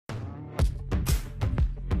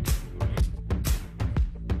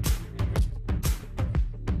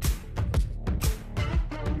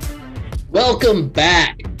Welcome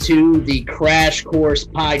back to the Crash Course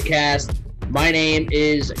podcast. My name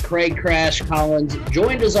is Craig Crash Collins,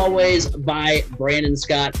 joined as always by Brandon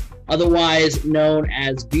Scott, otherwise known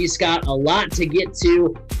as B. Scott. A lot to get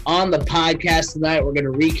to on the podcast tonight. We're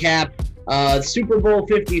going to recap Super Bowl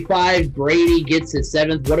 55. Brady gets his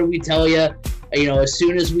seventh. What did we tell you? As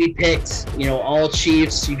soon as we picked, all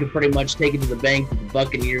Chiefs, you could pretty much take it to the bank that the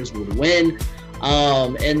Buccaneers would win.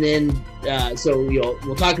 We'll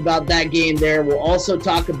talk about that game there. We'll also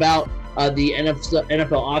talk about the NFL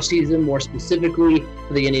offseason, more specifically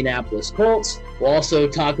for the Indianapolis Colts. We'll also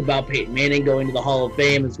talk about Peyton Manning going to the Hall of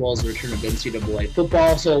Fame, as well as the return of NCAA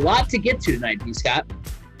football. So a lot to get to tonight, B. Scott.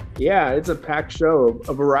 Yeah, it's a packed show,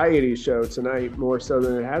 a variety show tonight, more so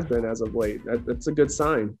than it has been as of late. That's a good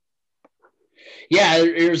sign. Yeah,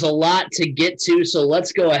 there's a lot to get to, so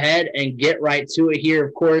let's go ahead and get right to it here.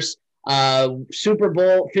 Of course, Super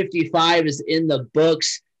Bowl 55 is in the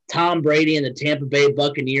books. Tom Brady and the Tampa Bay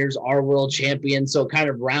Buccaneers are world champions, so it kind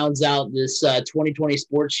of rounds out this 2020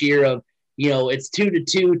 sports year of, it's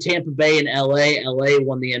 2-2 Tampa Bay and LA. LA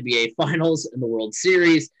won the NBA Finals and the World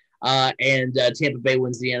Series, and Tampa Bay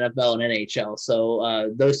wins the NFL and NHL.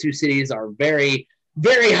 So those two cities are very,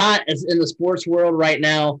 very hot in the sports world right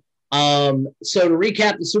now. So to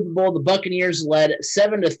recap the Super Bowl, the Buccaneers led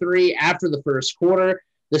 7-3 after the first quarter.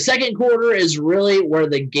 The second quarter is really where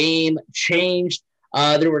the game changed.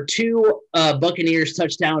 There were two Buccaneers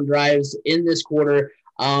touchdown drives in this quarter.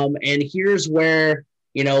 And here's where,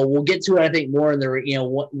 we'll get to it, I think, more in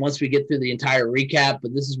the, once we get through the entire recap.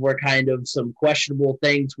 But this is where kind of some questionable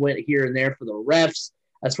things went here and there for the refs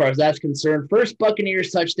as far as that's concerned. First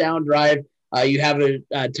Buccaneers touchdown drive. You have a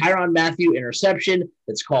Tyrann Mathieu interception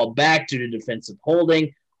that's called back due to defensive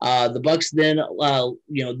holding. The Bucs then,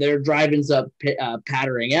 their drive ends up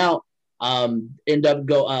pattering out, end up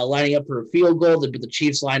lining up for a field goal, but the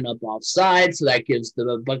Chiefs line up offside, so that gives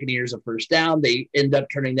the Buccaneers a first down. They end up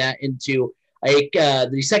turning that into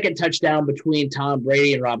the second touchdown between Tom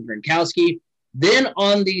Brady and Rob Gronkowski. Then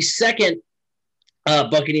on the second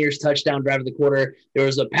Buccaneers touchdown drive of the quarter, there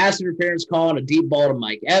was a pass interference call on a deep ball to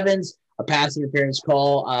Mike Evans, a pass interference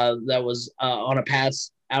call that was on a pass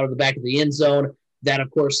out of the back of the end zone. That,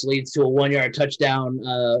 of course, leads to a 1-yard touchdown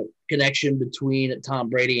connection between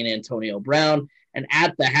Tom Brady and Antonio Brown. And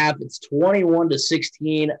at the half, it's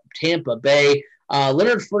 21-16 Tampa Bay.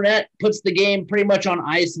 Leonard Fournette puts the game pretty much on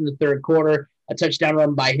ice in the third quarter. A touchdown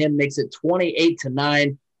run by him makes it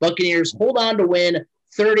 28-9. Buccaneers hold on to win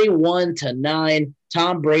 31-9.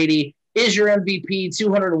 Tom Brady is your MVP,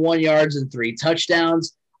 201 yards and 3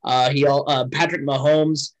 touchdowns. Patrick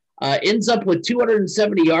Mahomes ends up with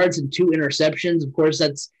 270 yards and 2 interceptions. Of course,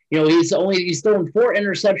 that's, he's thrown 4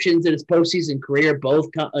 interceptions in his postseason career,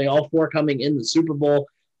 all 4 coming in the Super Bowl.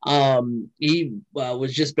 He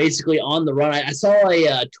was just basically on the run. I saw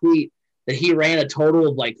a tweet that he ran a total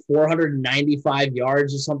of like 495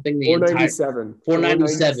 yards or something.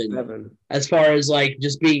 497. As far as like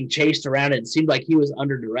just being chased around, it seemed like he was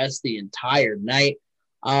under duress the entire night.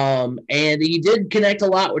 And he did connect a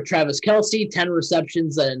lot with Travis Kelce, 10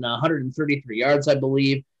 receptions and 133 yards, I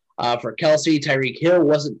believe, for Kelce. Tyreek Hill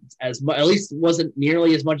wasn't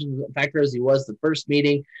nearly as much of a factor as he was the first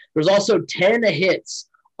meeting. There was also 10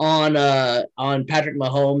 hits on Patrick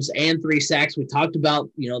Mahomes and 3 sacks. We talked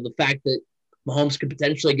about, the fact that Mahomes could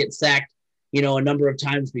potentially get sacked, a number of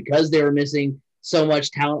times because they were missing so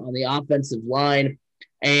much talent on the offensive line.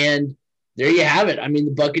 And there you have it. I mean,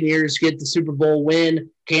 the Buccaneers get the Super Bowl win.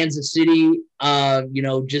 Kansas City,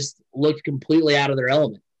 just looked completely out of their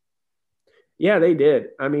element. Yeah, they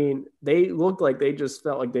did. I mean, they looked like they just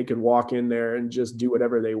felt like they could walk in there and just do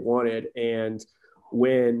whatever they wanted. And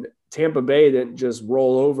when Tampa Bay didn't just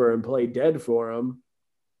roll over and play dead for them,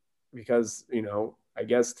 because, I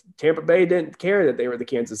guess Tampa Bay didn't care that they were the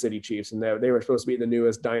Kansas City Chiefs and that they were supposed to be the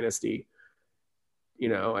newest dynasty,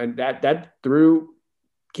 and that threw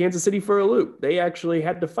Kansas City for a loop. They actually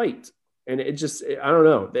had to fight. And I don't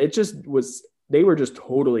know. They were just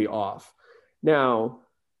totally off. Now,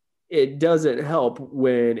 it doesn't help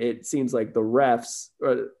when it seems like the refs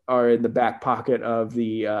are in the back pocket of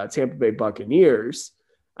the Tampa Bay Buccaneers.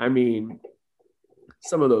 I mean,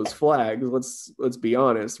 some of those flags, let's be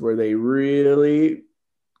honest, were they really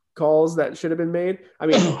calls that should have been made? I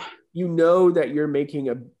mean, that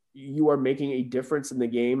you are making a difference in the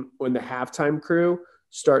game when the halftime crew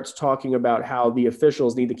starts talking about how the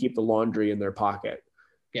officials need to keep the laundry in their pocket.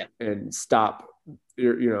 Yeah. And stop,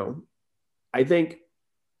 I think,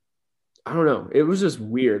 I don't know. It was just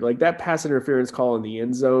weird. Like that pass interference call in the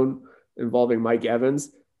end zone involving Mike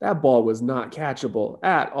Evans, that ball was not catchable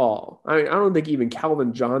at all. I mean, I don't think even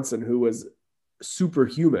Calvin Johnson, who was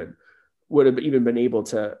superhuman, would have even been able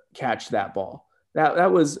to catch that ball.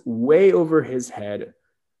 That was way over his head.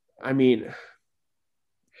 I mean,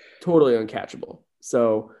 totally uncatchable.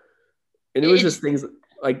 So, and it was just things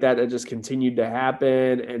like that just continued to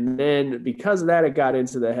happen. And then because of that, it got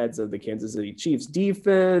into the heads of the Kansas City Chiefs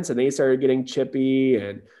defense, and they started getting chippy.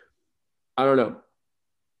 And I don't know.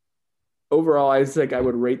 Overall, I think I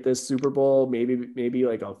would rate this Super Bowl maybe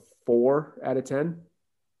like a 4 out of 10.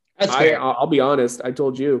 That's fair. I'll be honest. I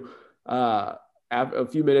told you a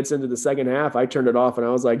few minutes into the second half, I turned it off and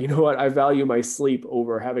I was like, you know what? I value my sleep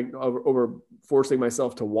over forcing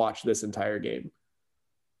myself to watch this entire game.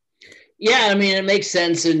 Yeah, I mean, it makes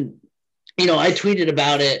sense. And, I tweeted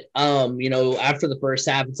about it, after the first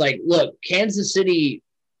half. It's like, look, Kansas City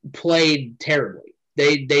played terribly.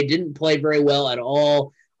 They didn't play very well at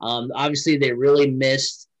all. Obviously, they really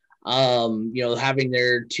missed, having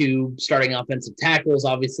their 2 starting offensive tackles.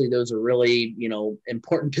 Obviously, those are really,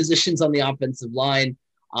 important positions on the offensive line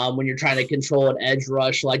when you're trying to control an edge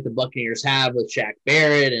rush like the Buccaneers have with Shaq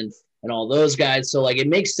Barrett and all those guys. So, it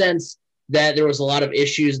makes sense that there was a lot of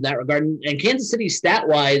issues in that regard. And Kansas City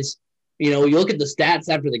stat-wise, you look at the stats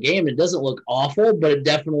after the game, it doesn't look awful, but it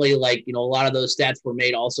definitely, a lot of those stats were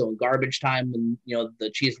made also in garbage time when, the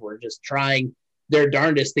Chiefs were just trying their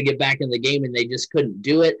darndest to get back in the game, and they just couldn't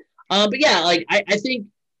do it. But, yeah, I think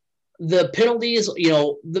the penalties,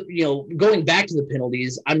 going back to the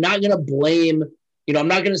penalties, I'm not going to blame – I'm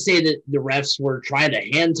not going to say that the refs were trying to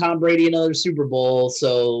hand Tom Brady another Super Bowl.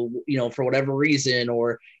 So, for whatever reason,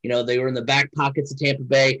 or, they were in the back pockets of Tampa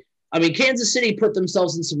Bay. I mean, Kansas City put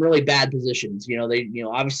themselves in some really bad positions. They,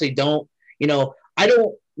 obviously don't, I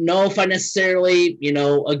don't know if I necessarily,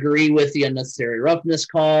 agree with the unnecessary roughness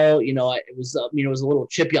call. It was a little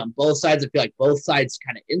chippy on both sides. I feel like both sides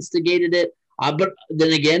kind of instigated it. But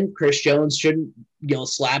then again, Chris Jones shouldn't,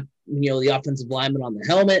 slap, the offensive lineman on the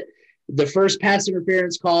helmet. The first pass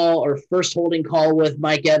interference call or first holding call with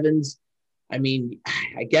Mike Evans, I mean,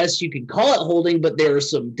 I guess you could call it holding, but there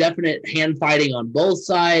was some definite hand fighting on both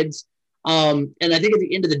sides. And I think at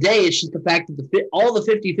the end of the day, it's just the fact that all the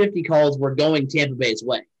 50-50 calls were going Tampa Bay's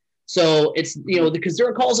way. So it's, because there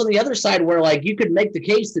are calls on the other side where, you could make the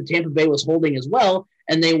case that Tampa Bay was holding as well,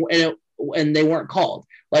 and they weren't called.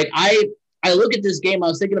 I look at this game, I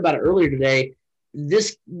was thinking about it earlier today.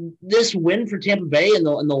 This win for Tampa Bay and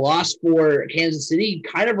the loss for Kansas City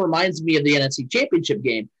kind of reminds me of the NFC Championship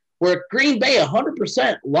game, where Green Bay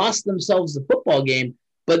 100% lost themselves the football game,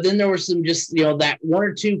 but then there were some just, that 1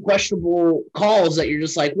 or 2 questionable calls that you're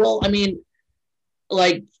just like, well, I mean,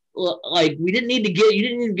 you didn't need to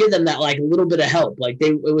give them that a little bit of help.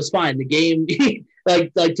 It was fine. The game,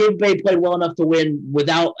 Tampa Bay played well enough to win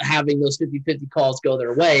without having those 50-50 calls go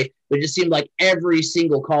their way. But it just seemed like every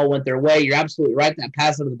single call went their way. You're absolutely right. That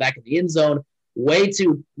pass out of the back of the end zone, way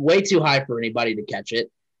too high for anybody to catch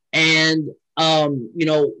it. And,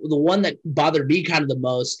 the one that bothered me kind of the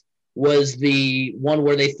most was the one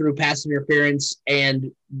where they threw pass interference,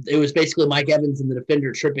 and it was basically Mike Evans and the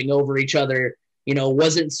defender tripping over each other.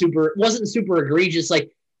 Wasn't super egregious.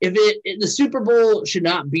 The Super Bowl should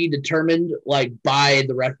not be determined by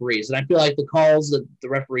the referees. And I feel like the calls that the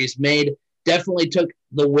referees made definitely took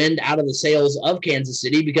the wind out of the sails of Kansas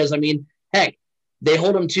City, because, I mean, heck, they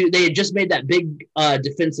had just made that big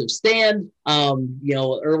defensive stand,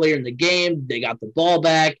 earlier in the game. They got the ball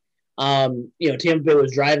back. Tampa Bay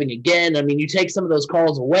was driving again. I mean, you take some of those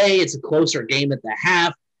calls away, it's a closer game at the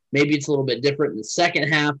half. Maybe it's a little bit different in the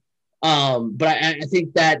second half. But I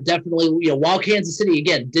think that definitely, while Kansas City,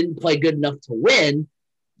 again, didn't play good enough to win,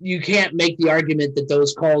 you can't make the argument that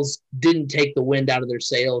those calls didn't take the wind out of their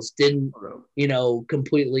sails, didn't,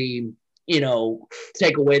 completely,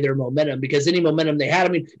 take away their momentum, because any momentum they had, I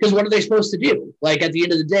mean, because what are they supposed to do? At the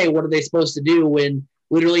end of the day, what are they supposed to do when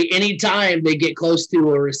literally any time they get close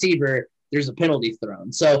to a receiver, there's a penalty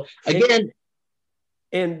thrown? So again,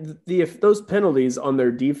 and if those penalties on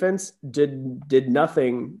their defense did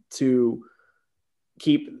nothing to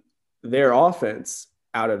keep their offense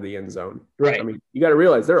out of the end zone. Right. I mean, you got to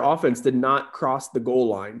realize their offense did not cross the goal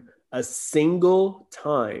line a single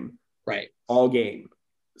time. Right. All game.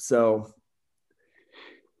 So.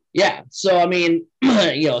 Yeah. So, I mean,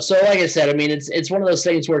 so like I said, I mean, it's one of those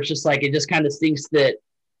things where it's just it just kind of stinks that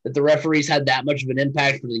the referees had that much of an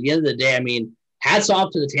impact. But at the end of the day, I mean, hats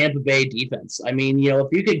off to the Tampa Bay defense. I mean, if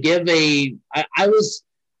you could give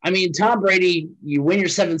Tom Brady, you win your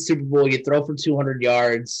 7th Super Bowl, you throw for 200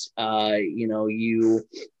 yards, you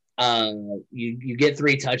get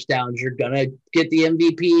 3 touchdowns, you're going to get the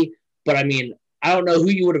MVP. But I mean, I don't know who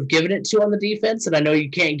you would have given it to on the defense. And I know you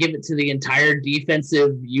can't give it to the entire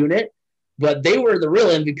defensive unit, but they were the real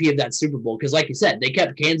MVP of that Super Bowl because, like you said, they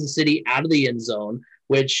kept Kansas City out of the end zone,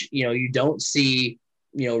 which, you don't see,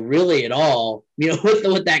 really at all,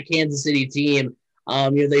 with that Kansas City team.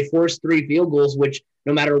 They forced 3 field goals, which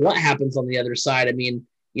no matter what happens on the other side, I mean,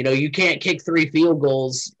 you can't kick 3 field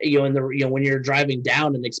goals, when you're driving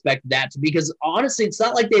down and expect that to, because honestly, it's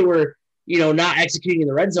not like they were, not executing in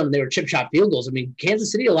the red zone and they were chip shot field goals. I mean,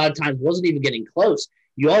 Kansas City a lot of times wasn't even getting close.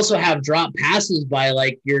 You also have drop passes by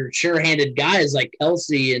like your sure-handed guys like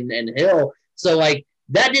Kelsey and Hill. So like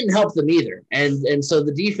that didn't help them either. And so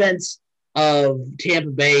the defense of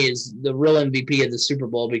Tampa Bay is the real MVP of the Super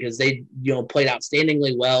Bowl because they, played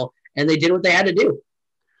outstandingly well and they did what they had to do.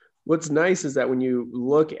 What's nice is that when you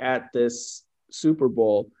look at this Super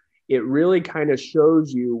Bowl, it really kind of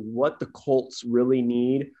shows you what the Colts really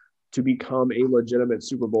need to become a legitimate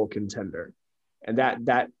Super Bowl contender. And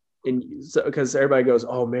because everybody goes,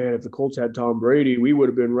 oh man, if the Colts had Tom Brady, we would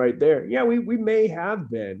have been right there. Yeah, we may have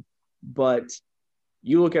been, but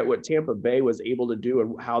you look at what Tampa Bay was able to do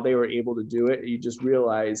and how they were able to do it, you just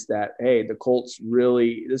realize that, hey, the Colts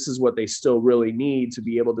really, this is what they still really need to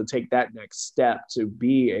be able to take that next step to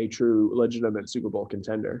be a true legitimate Super Bowl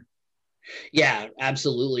contender. Yeah,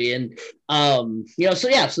 absolutely. And, so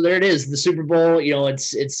there it is, the Super Bowl,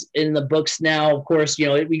 it's in the books now. Of course,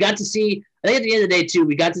 we got to see, I think at the end of the day too,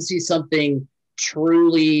 we got to see something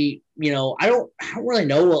truly, I don't really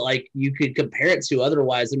know what like you could compare it to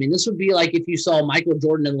otherwise. I mean, this would be like if you saw Michael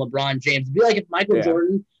Jordan and LeBron James. It'd be like if Michael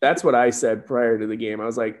Jordan. That's what I said prior to the game. I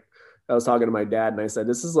was talking to my dad and I said,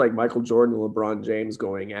 this is like Michael Jordan and LeBron James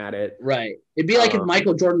going at it. Right. It'd be like if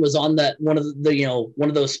Michael Jordan was on one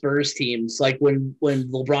of those Spurs teams, like when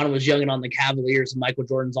LeBron was young and on the Cavaliers and Michael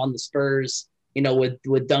Jordan's on the Spurs,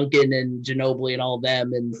 with Duncan and Ginobili and all of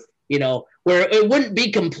them. And, where it wouldn't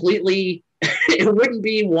be completely, it wouldn't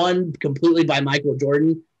be won completely by Michael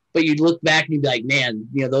Jordan, but you'd look back and you'd be like, man,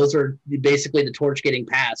 those are basically the torch getting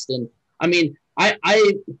passed. And I mean,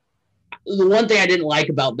 the one thing I didn't like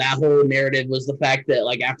about that whole narrative was the fact that,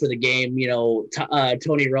 like, after the game,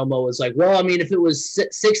 Tony Romo was like, well, I mean, if it was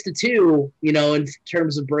 6-2, in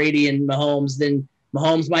terms of Brady and Mahomes, then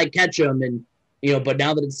Mahomes might catch him. And, but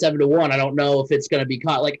now that it's 7-1, I don't know if it's going to be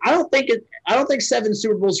caught. Like, I don't think 7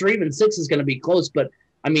 Super Bowls or even 6 is going to be close. But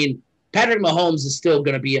I mean, Patrick Mahomes is still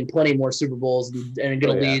going to be in plenty more Super Bowls and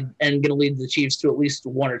going to lead the Chiefs to at least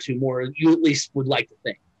 1 or 2 more. You at least would like to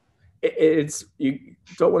think. You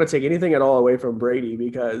don't want to take anything at all away from Brady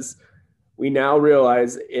because we now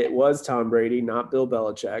realize it was Tom Brady, not Bill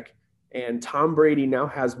Belichick. And Tom Brady now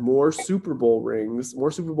has more Super Bowl rings, more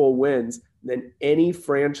Super Bowl wins than any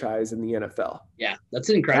franchise in the NFL. Yeah, that's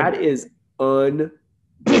incredible. That is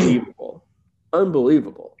unbelievable.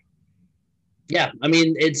 Unbelievable. Yeah, I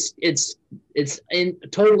mean, it's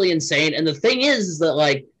totally insane. And the thing is that,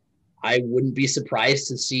 like, I wouldn't be surprised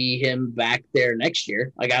to see him back there next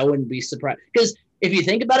year. Like, I wouldn't be surprised. Because if you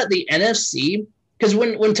think about it, the NFC, because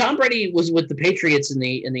when Tom Brady was with the Patriots in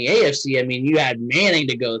the AFC, I mean, you had Manning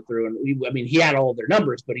to go through. And he had all of their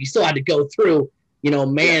numbers, but he still had to go through,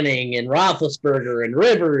 Manning and Roethlisberger and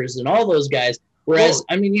Rivers and all those guys. Whereas,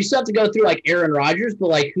 I mean, you still have to go through, like, Aaron Rodgers, but,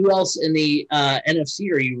 like, who else in the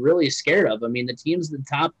NFC are you really scared of? I mean, the teams at the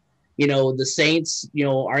top, the Saints,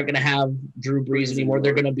 aren't going to have Drew Brees anymore.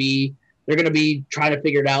 They're going to be trying to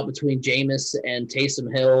figure it out between Jameis and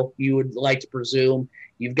Taysom Hill. You would like to presume.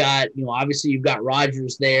 You've got, obviously you've got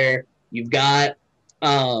Rodgers there. You've got,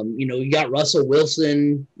 you got Russell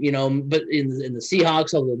Wilson, but in the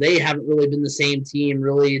Seahawks, although they haven't really been the same team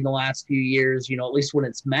really in the last few years, at least when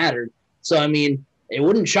it's mattered. So, I mean, it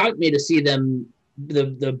wouldn't shock me to see them,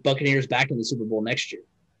 the Buccaneers, back in the Super Bowl next year.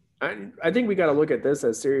 I think we got to look at this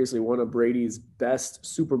as seriously one of Brady's best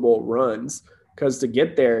Super Bowl runs, because to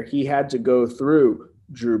get there, he had to go through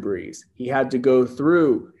Drew Brees. He had to go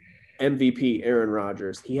through MVP Aaron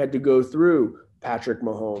Rodgers. He had to go through Patrick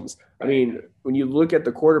Mahomes. I mean, when you look at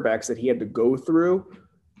the quarterbacks that he had to go through,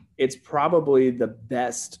 it's probably the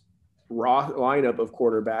best raw lineup of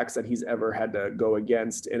quarterbacks that he's ever had to go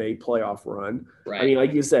against in a playoff run. Right. I mean,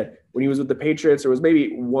 like you said, when he was with the Patriots, there was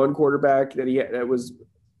maybe one quarterback that was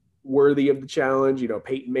worthy of the challenge,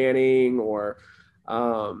 Peyton Manning or,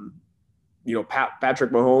 Patrick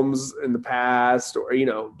Mahomes in the past, or,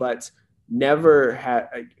 but never had,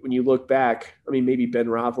 when you look back, I mean, maybe Ben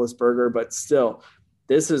Roethlisberger, but still,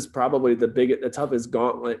 this is probably the toughest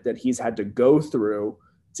gauntlet that he's had to go through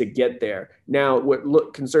to get there. Now,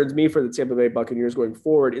 what concerns me for the Tampa Bay Buccaneers going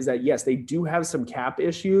forward is that, yes, they do have some cap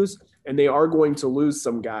issues and they are going to lose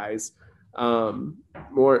some guys.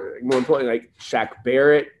 More importantly, like Shaq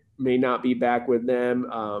Barrett may not be back with them.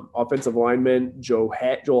 Offensive lineman Joel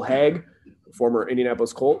Haig, former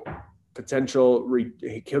Indianapolis Colt,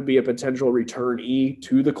 he could be a potential returnee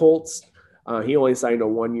to the Colts. He only signed a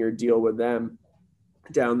 1-year deal with them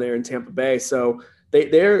down there in Tampa Bay. So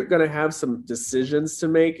they're going to have some decisions to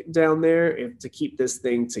make down there to keep this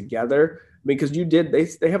thing together. I mean, because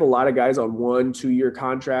they have a lot of guys on 1-2-year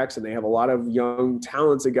contracts, and they have a lot of young,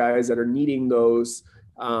 talented guys that are needing those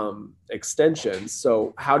extensions.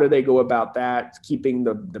 So how do they go about that, keeping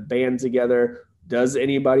the band together? Does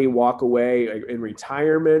anybody walk away in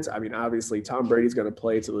retirement? I mean, obviously Tom Brady's going to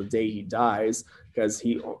play till the day he dies, because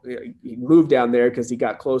he moved down there because he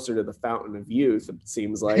got closer to the fountain of youth, it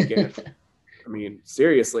seems like. And, I mean,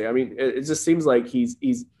 seriously, I mean, it just seems like he's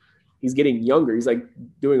getting younger. He's like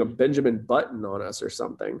doing a Benjamin Button on us or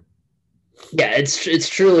something. Yeah, it's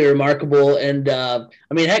truly remarkable. And I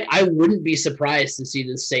mean, heck, I wouldn't be surprised to see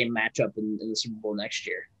the same matchup in the Super Bowl next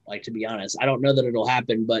year. Like, to be honest, I don't know that it'll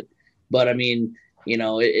happen, but I mean, you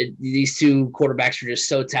know, these two quarterbacks are just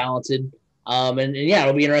so talented. And yeah,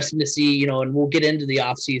 it'll be interesting to see, you know, and we'll get into the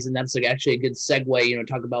offseason. That's like actually a good segue, you know,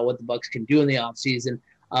 talk about what the Bucs can do in the offseason.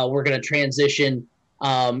 We're going to transition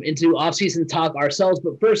into offseason talk ourselves.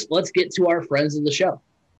 But first, let's get to our friends of the show.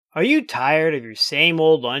 Are you tired of your same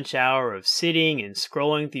old lunch hour of sitting and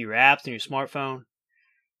scrolling through your apps on your smartphone?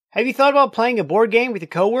 Have you thought about playing a board game with your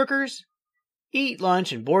coworkers? Eat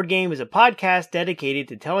Lunch and Board Game is a podcast dedicated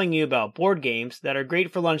to telling you about board games that are great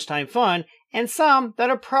for lunchtime fun and some that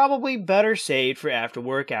are probably better saved for after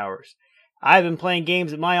work hours. I've been playing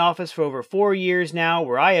games at my office for over 4 years now,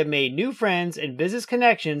 where I have made new friends and business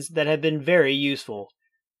connections that have been very useful.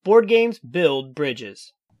 Board games build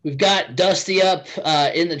bridges. We've got Dusty up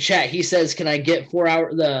in the chat. He says, "Can I get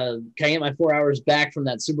my 4 hours back from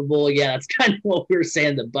that Super Bowl?" Yeah, that's kind of what we were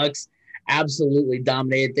saying. The Bucs absolutely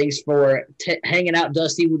dominated. Thanks for hanging out,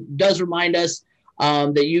 Dusty. Does remind us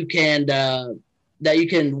that you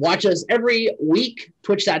can watch us every week,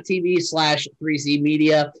 twitch.tv/3Z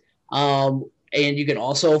Media. And you can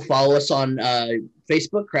also follow us on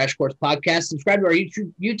Facebook, Crash Course Podcast. Subscribe to our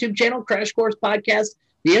YouTube channel, Crash Course Podcast.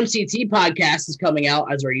 The MCT podcast is coming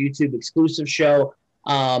out as our YouTube exclusive show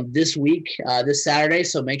this week, this Saturday.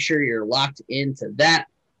 So make sure you're locked into that.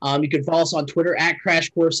 You can follow us on Twitter at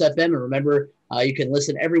Crash Course FM. And remember, you can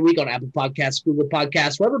listen every week on Apple Podcasts, Google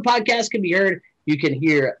Podcasts, wherever podcasts can be heard. You can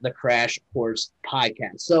hear the Crash Course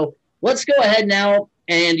podcast. So let's go ahead now.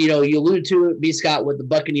 And, you know, you alluded to it, B. Scott, what the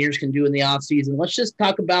Buccaneers can do in the offseason. Let's just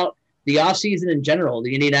talk about the offseason in general.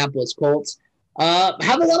 The Indianapolis Colts have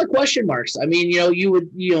a lot of question marks. I mean,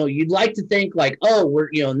 you'd like to think like, oh,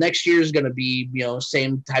 next year is going to be,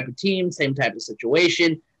 same type of team, same type of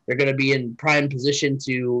situation. They're going to be in prime position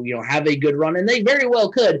to, have a good run, and they very well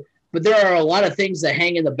could. But there are a lot of things that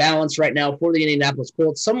hang in the balance right now for the Indianapolis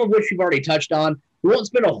Colts, some of which we've already touched on. We won't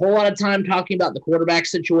spend a whole lot of time talking about the quarterback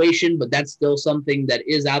situation, but that's still something that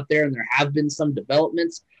is out there, and there have been some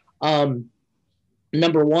developments.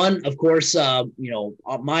 Number one, of course, my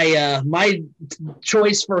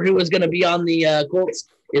choice for who is going to be on the Colts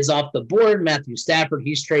is off the board. Matthew Stafford,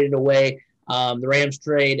 he's traded away. The Rams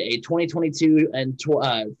trade a 2022 and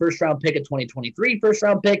first-round pick, a 2023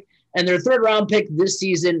 first-round pick, and their third-round pick this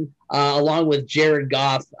season, along with Jared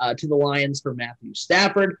Goff, to the Lions for Matthew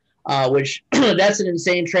Stafford, which that's an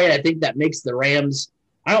insane trade. I think that makes the Rams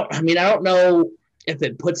 – I don't know if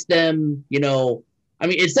it puts them,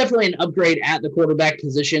 it's definitely an upgrade at the quarterback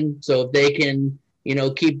position. So if they can,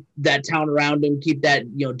 keep that talent around them, keep that,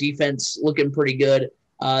 defense looking pretty good,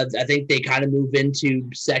 I think they kind of move into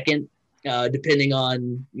second, depending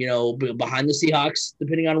on, behind the Seahawks,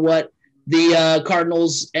 depending on what the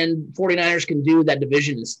Cardinals and 49ers can do. That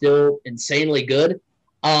division is still insanely good.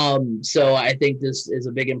 So I think this is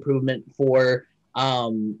a big improvement for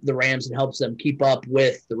the Rams and helps them keep up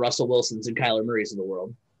with the Russell Wilsons and Kyler Murrays of the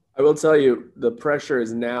world. I will tell you, the pressure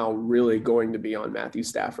is now really going to be on Matthew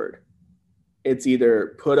Stafford. It's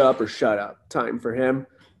either put up or shut up time for him.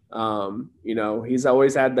 He's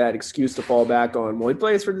always had that excuse to fall back on. Well, he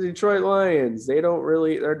plays for the Detroit Lions. They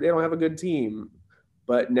don't have a good team.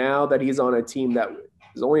 But now that he's on a team that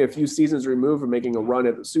is only a few seasons removed from making a run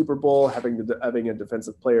at the Super Bowl, having a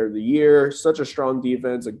defensive player of the year, such a strong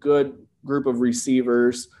defense, a good group of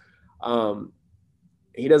receivers,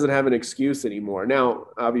 he doesn't have an excuse anymore. Now,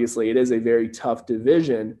 obviously, it is a very tough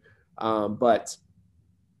division, but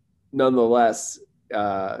nonetheless,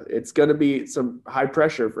 it's going to be some high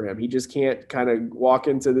pressure for him. He just can't kind of walk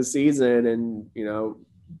into the season and,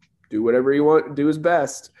 do whatever he wants, do his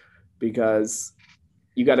best, because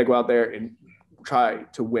you got to go out there and try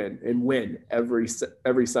to win every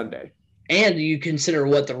Sunday. And you consider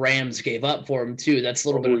what the Rams gave up for him too. That's a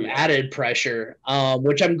little bit of added pressure,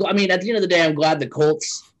 which at the end of the day, I'm glad the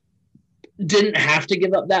Colts didn't have to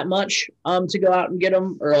give up that much to go out and get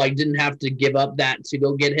him, or like didn't have to give up that to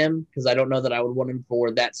go get him, because I don't know that I would want him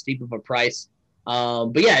for that steep of a price.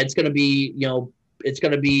 But yeah, it's going to be, it's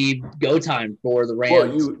going to be go time for the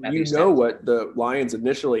Rams. Well, you know what the Lions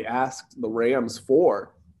initially asked the Rams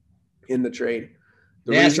for in the trade.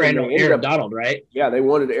 They asked Aaron Donald, right? Yeah, they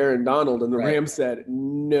wanted Aaron Donald, and the Right. Rams said,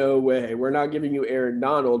 no way. We're not giving you Aaron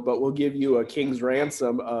Donald, but we'll give you a king's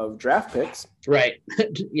ransom of draft picks. Right.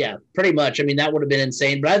 Yeah, pretty much. I mean, that would have been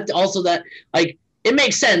insane. But also that, like, it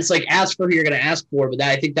makes sense. Like, ask for who you're going to ask for, but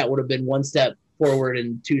I think that would have been one step forward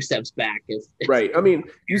and two steps back. Right. I mean,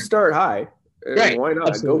 you start high. Right. Why not?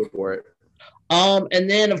 Absolutely. Go for it. And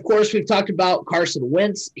then, of course, we've talked about Carson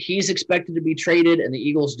Wentz. He's expected to be traded, and the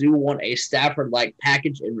Eagles do want a Stafford-like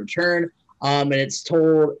package in return. And it's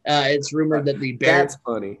rumored that the Bears. That's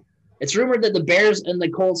funny. It's rumored that the Bears and the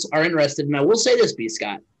Colts are interested. And I will say this, B.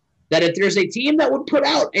 Scott, that if there's a team that would put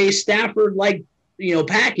out a Stafford-like,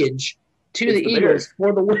 package to the Eagles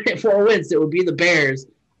for Wentz, it would be the Bears,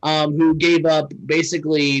 who gave up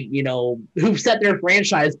basically, who set their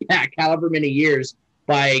franchise back however many years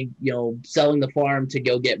by, selling the farm to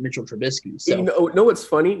go get Mitchell Trubisky. So, know what's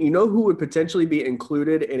funny? You know who would potentially be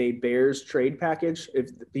included in a Bears trade package? If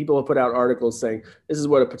people have put out articles saying this is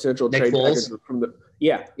what a potential Nick trade Foles? package from the –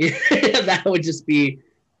 yeah. That would just be –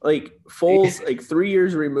 like Foles, like 3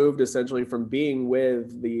 years removed essentially from being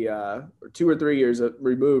with the or 2 or 3 years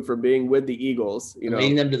removed from being with the Eagles,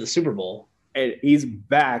 leading them to the Super Bowl. And he's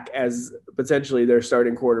back as potentially their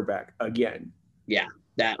starting quarterback again. Yeah.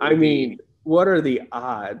 What are the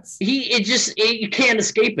odds? You can't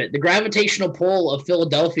escape it. The gravitational pull of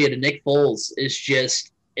Philadelphia to Nick Foles is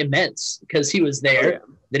just immense because he was there. Oh, yeah.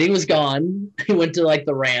 Then he was gone. He went to like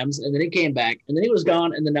the Rams, and then he came back, and then he was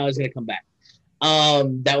gone, and then now he's going to come back.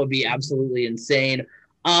 That would be absolutely insane.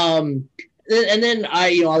 And then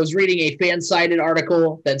I was reading a fan-cited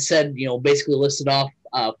article that said, basically listed off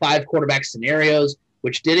 5 quarterback scenarios,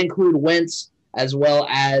 which did include Wentz, as well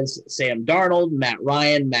as Sam Darnold, Matt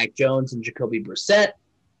Ryan, Mac Jones, and Jacoby Brissett,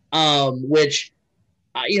 which,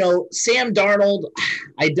 Sam Darnold,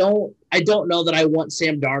 I don't know that I want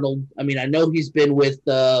Sam Darnold. I mean, I know he's been with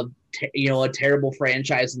a terrible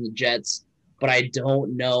franchise in the Jets, but I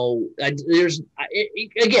don't know. Again,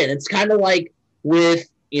 it's kind of like with,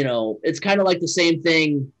 it's kind of like the same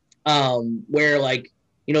thing where like,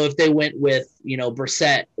 if they went with,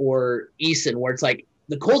 Brissett or Eason, where it's like,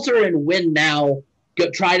 the Colts are in win now,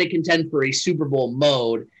 try to contend for a Super Bowl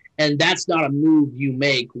mode, and that's not a move you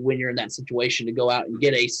make when you're in that situation to go out and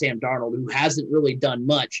get a Sam Darnold who hasn't really done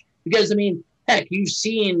much. Because, heck, you've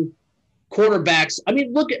seen quarterbacks.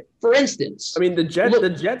 Look at, for instance.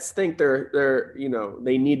 The Jets think they're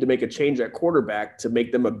they need to make a change at quarterback to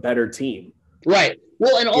make them a better team. Right.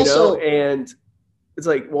 Well, and also and it's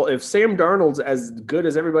like, well, if Sam Darnold's as good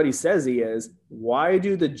as everybody says he is, why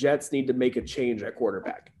do the Jets need to make a change at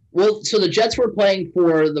quarterback? Well, so the Jets were playing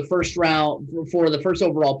for the first round, for the first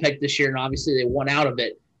overall pick this year, and obviously they won out of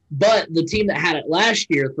it. But the team that had it last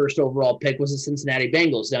year, first overall pick, was the Cincinnati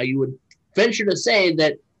Bengals. Now, you would venture to say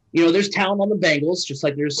that, there's talent on the Bengals, just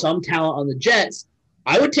like there's some talent on the Jets.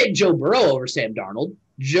 I would take Joe Burrow over Sam Darnold.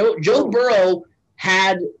 Joe Burrow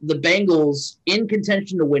had the Bengals in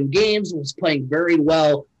contention to win games, was playing very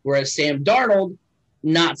well, whereas Sam Darnold,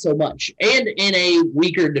 not so much, and in a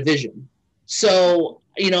weaker division. So,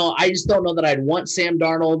 I just don't know that I'd want Sam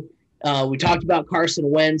Darnold. We talked about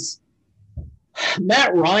Carson Wentz.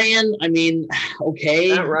 Matt Ryan,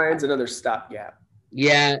 okay. Matt Ryan's another stopgap.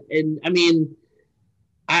 Yeah, and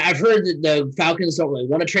I've heard that the Falcons don't really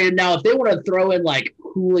want to trade him. Now, if they want to throw in like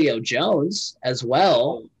Julio Jones as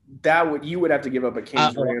well, you would have to give up a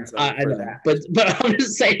king's ransom for that. But I'm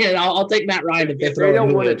just saying, I'll take Matt Ryan if they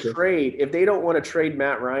don't want to trade. If they don't want to trade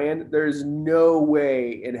Matt Ryan, there's no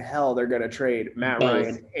way in hell they're going to trade Matt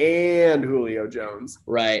Ryan and Julio Jones.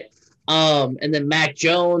 Right. And then Mac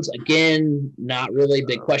Jones, again, not really,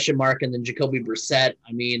 big question mark. And then Jacoby Brissett.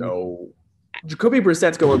 No. Jacoby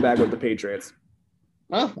Brissett's going back with the Patriots.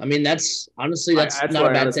 Well, that's honestly, that's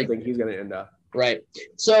not a bad thing. I think he's going to end up. Right.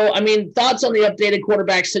 So, thoughts on the updated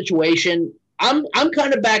quarterback situation? I'm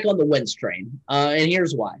kind of back on the Wentz train, and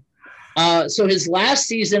here's why. So his last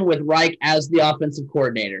season with Reich as the offensive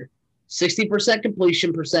coordinator, 60%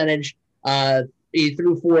 completion percentage. He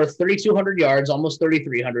threw for 3,200 yards, almost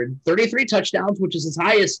 3,300, 33 touchdowns, which is his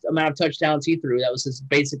highest amount of touchdowns he threw. That was his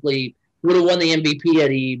basically would have won the MVP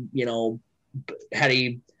had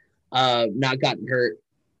he not gotten hurt.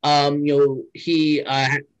 He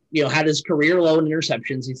had his career low in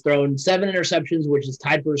interceptions. He's thrown 7 interceptions, which is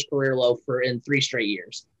tied for his career low in 3 straight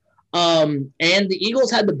years. And the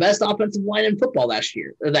Eagles had the best offensive line in football that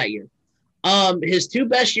year. His two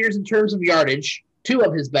best years in terms of yardage, two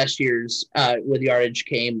of his best years with yardage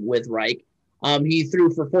came with Reich. He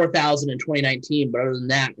threw for 4,000 in 2019, but other than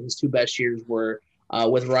that, his two best years were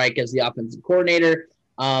with Reich as the offensive coordinator.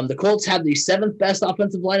 The Colts had the seventh best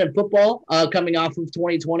offensive line in football coming off of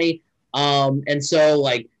 2020. And so,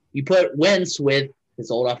 like, you put Wentz with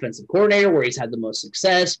his old offensive coordinator where he's had the most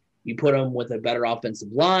success. You put him with a better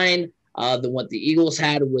offensive line than what the Eagles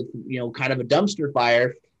had with, kind of a dumpster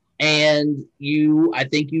fire. And I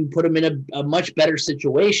think you put him in a much better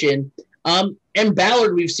situation. And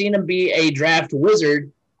Ballard, we've seen him be a draft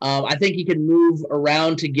wizard. I think he can move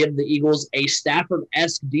around to give the Eagles a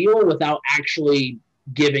Stafford-esque deal without actually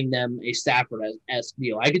giving them a Stafford-esque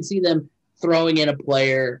deal. I could see them throwing in a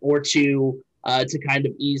player or two to kind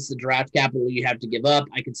of ease the draft capital you have to give up.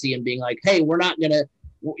 I could see him being like, hey, we're not going to,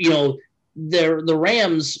 the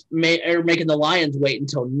Rams are making the Lions wait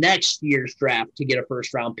until next year's draft to get a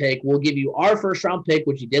first-round pick. We'll give you our first-round pick,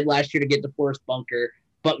 which you did last year to get DeForest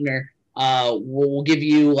Buckner. We'll give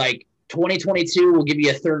you, 2022, we'll give you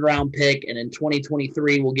a third-round pick, and in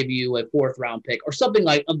 2023, we'll give you a fourth-round pick or something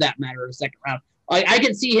of that matter, a second round. I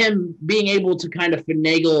can see him being able to kind of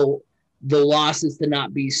finagle the losses to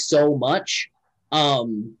not be so much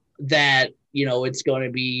that it's going to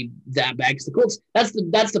be that bad. Because the Colts, that's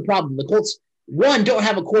the problem. The Colts, one, don't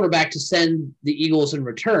have a quarterback to send the Eagles in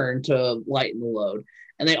return to lighten the load,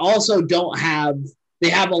 and they also they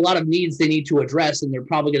have a lot of needs they need to address, and they're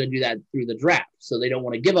probably going to do that through the draft. So they don't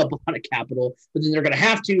want to give up a lot of capital, but then they're going to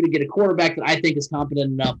have to get a quarterback that I think is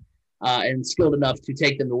competent enough and skilled enough to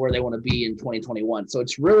take them to where they want to be in 2021. So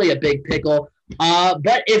it's really a big pickle.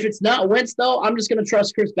 But if it's not Wentz, though, I'm just going to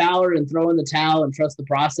trust Chris Ballard and throw in the towel and trust the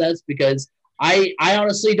process because I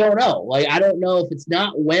honestly don't know. I don't know if it's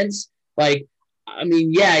not Wentz. We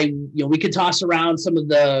could toss around some of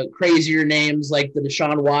the crazier names like the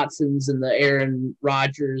Deshaun Watsons and the Aaron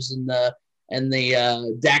Rodgers and the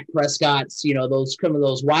Dak Prescotts,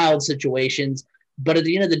 those wild situations. But at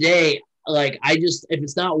the end of the day, if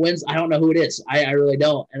it's not Wentz, I don't know who it is. I really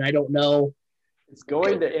don't. And I don't know. It's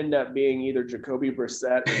going to end up being either Jacoby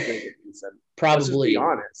Brissett or Jacob Eason. Probably.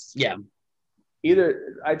 Let's just be honest. Yeah.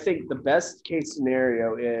 I think the best case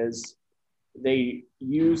scenario is they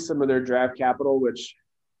use some of their draft capital, which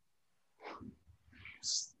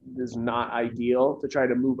is not ideal, to try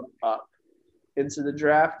to move up into the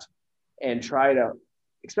draft and try to,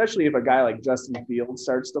 especially if a guy like Justin Fields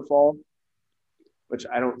starts to fall, which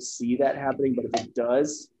I don't see that happening, but if it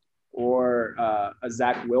does, or a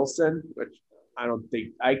Zach Wilson, which I don't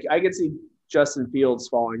think – I could see Justin Fields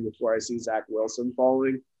falling before I see Zach Wilson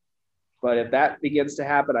falling. But if that begins to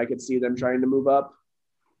happen, I could see them trying to move up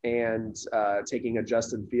and taking a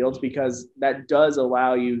Justin Fields, because that does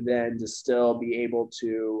allow you then to still be able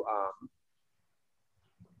to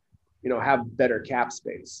have better cap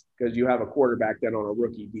space because you have a quarterback then on a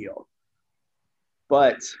rookie deal.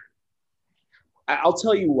 But I'll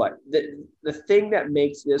tell you what, the thing that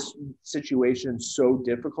makes this situation so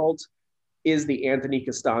difficult is the Anthony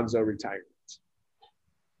Costanzo retirement.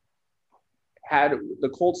 Had the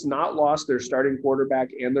Colts not lost their starting quarterback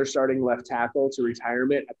and their starting left tackle to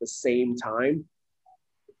retirement at the same time,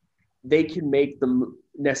 they can make the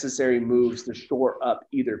necessary moves to shore up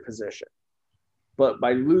either position. But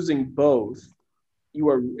by losing both,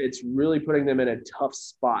 it's really putting them in a tough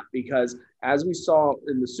spot because, as we saw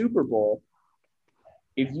in the Super Bowl,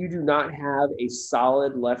 if you do not have a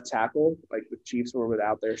solid left tackle, like the Chiefs were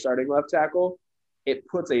without their starting left tackle, it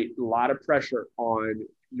puts a lot of pressure on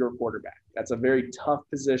your quarterback. That's a very tough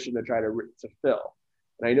position to try to fill.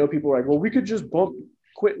 And I know people are like, well, we could just bump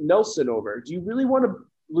Quentin Nelson over. Do you really want to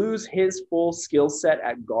lose his full skill set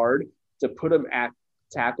at guard to put him at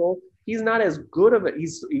tackle? He's not as good of a –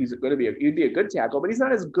 he'd be a good tackle, but he's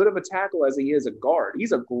not as good of a tackle as he is a guard.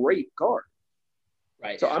 He's a great guard.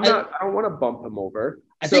 Right. So I don't want to bump him over.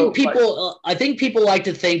 I think people like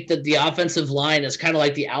to think that the offensive line is kind of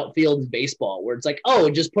like the outfield in baseball, where it's like, oh,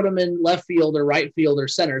 just put them in left field or right field or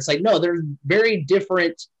center. It's like, no, they're very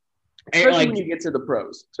different. Especially when you get to the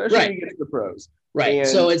pros. Right. And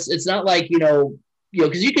so it's not like,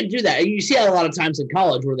 because you could do that. You see that a lot of times in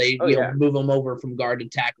college where they move them over from guard to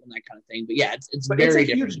tackle and that kind of thing. But yeah, it's very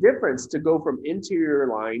different. Huge difference to go from interior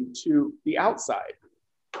line to the outside.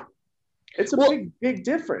 It's a big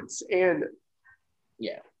difference. And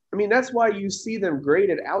yeah, I mean, that's why you see them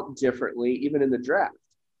graded out differently, even in the draft.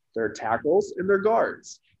 They're tackles and they're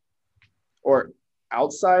guards, or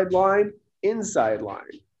outside line, inside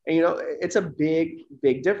line. And, it's a big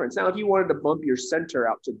difference. Now, if you wanted to bump your center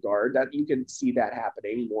out to guard, that you can see that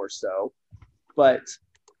happening more so. But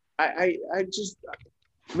that's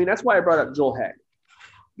why I brought up Joel Heck,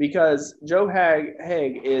 because Joe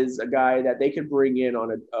Haig is a guy that they could bring in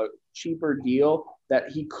on a cheaper deal that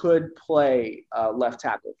he could play left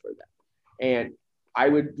tackle for them. And I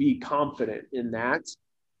would be confident in that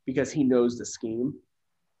because he knows the scheme.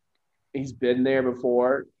 He's been there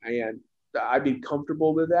before, and I'd be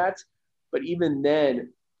comfortable with that. But even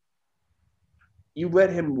then, you let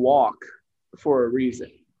him walk for a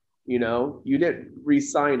reason. You know, you didn't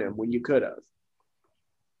re-sign him when you could have.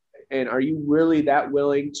 And are you really that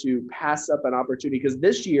willing to pass up an opportunity? Because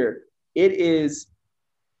this year, it is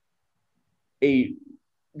a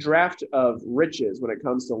draft of riches when it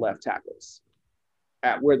comes to left tackles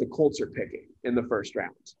at where the Colts are picking in the first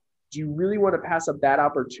round. Do you really want to pass up that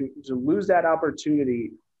opportunity, to lose that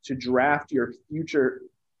opportunity to draft your future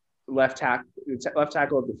left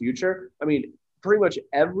tackle of the future? I mean, pretty much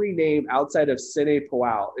every name outside of Sine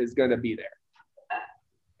Powell is going to be there.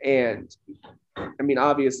 And I mean,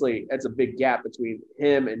 obviously, it's a big gap between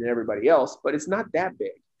him and everybody else, but it's not that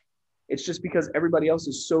big. It's just because everybody else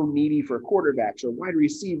is so needy for quarterbacks or wide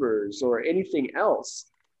receivers or anything else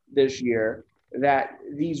this year that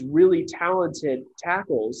these really talented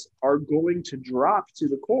tackles are going to drop to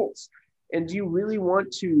the Colts. And do you really want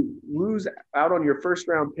to lose out on your first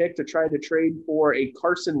round pick to try to trade for a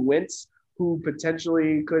Carson Wentz who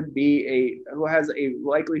potentially could be who has a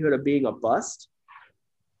likelihood of being a bust?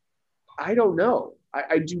 I don't know.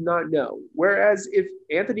 I do not know. Whereas if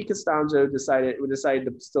Anthony Costanzo decided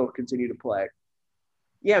to still continue to play,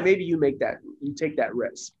 yeah, maybe you take that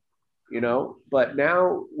risk, you know. But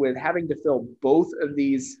now with having to fill both of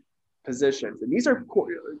these positions, and these are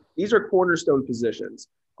cornerstone positions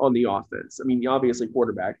on the offense. I mean, obviously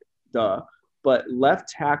quarterback, duh, but left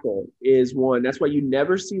tackle is one. That's why you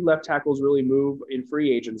never see left tackles really move in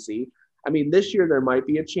free agency. I mean, this year there might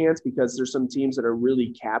be a chance because there's some teams that are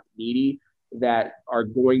really cap needy that are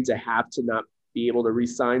going to have to not be able to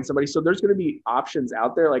re-sign somebody. So there's going to be options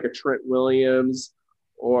out there like a Trent Williams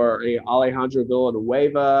or a Alejandro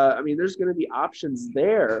Villanueva. I mean, there's going to be options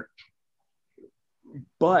there,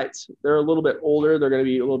 but they're a little bit older. They're going to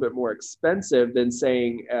be a little bit more expensive than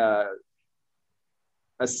saying a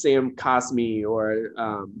Sam Cosmi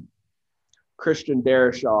or Christian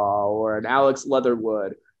Darrisaw or an Alex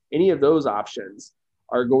Leatherwood. Any of those options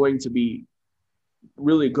are going to be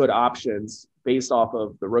really good options based off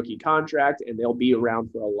of the rookie contract, and they'll be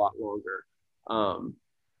around for a lot longer.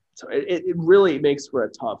 So it really makes for a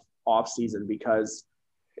tough offseason because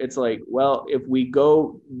it's like, well, if we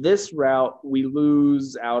go this route, we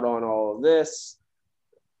lose out on all of this.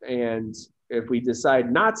 And if we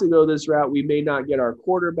decide not to go this route, we may not get our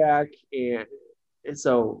quarterback. And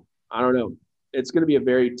so I don't know. It's going to be a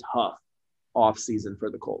very tough offseason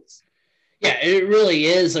for the Colts. Yeah, it really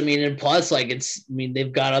is. I mean, and plus,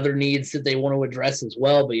 they've got other needs that they want to address as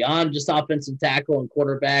well beyond just offensive tackle and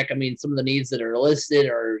quarterback. I mean, some of the needs that are listed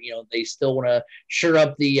are, they still want to shore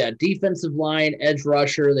up the defensive line, edge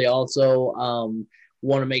rusher. They also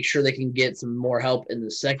want to make sure they can get some more help in the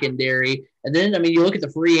secondary. And then, I mean, you look at the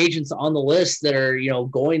free agents on the list that are,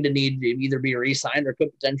 going to need to either be re-signed or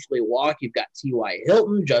could potentially walk. You've got T.Y.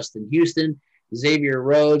 Hilton, Justin Houston, Xavier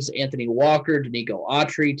Rhodes, Anthony Walker, Danico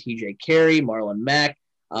Autry, TJ Carey, Marlon Mack,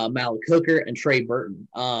 Malik Hooker, and Trey Burton.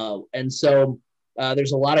 And so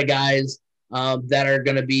there's a lot of guys that are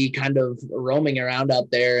going to be kind of roaming around out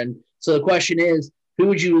there. And so the question is, who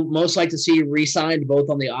would you most like to see re-signed both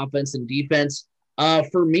on the offense and defense?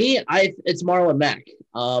 For me, it's Marlon Mack.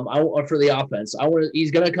 For the offense,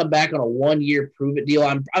 he's going to come back on a 1-year prove-it deal.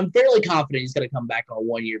 I'm fairly confident he's going to come back on a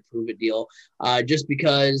 1-year prove-it deal, just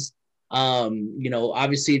because.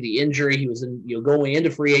 Obviously the injury, he was going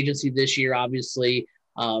into free agency this year. Obviously,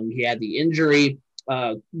 he had the injury.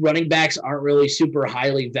 Running backs aren't really super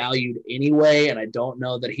highly valued anyway, and I don't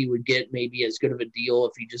know that he would get maybe as good of a deal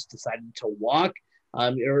if he just decided to walk. I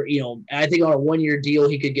think on a 1-year deal,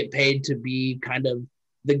 he could get paid to be kind of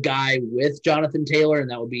the guy with Jonathan Taylor,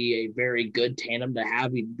 and that would be a very good tandem to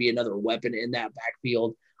have. He'd be another weapon in that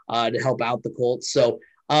backfield to help out the Colts. So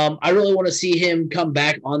I really want to see him come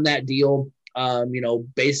back on that deal,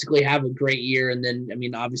 basically have a great year. And then, I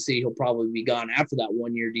mean, obviously he'll probably be gone after that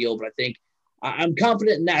 1-year deal, but I think I'm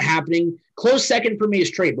confident in that happening. Close second for me is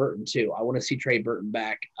Trey Burton too. I want to see Trey Burton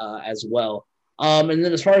back as well. And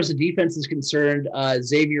then as far as the defense is concerned,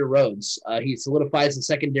 Xavier Rhodes, he solidifies the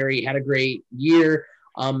secondary, he had a great year.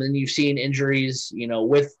 And you've seen injuries,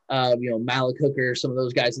 with, Malik Hooker, some of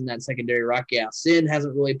those guys in that secondary. Rocky Sin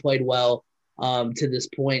hasn't really played well to this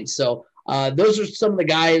point. So those are some of the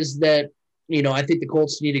guys that, I think the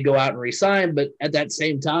Colts need to go out and re-sign. But at that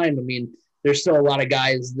same time, I mean, there's still a lot of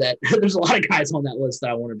guys there's a lot of guys on that list that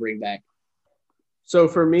I want to bring back. So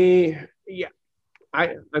for me, yeah,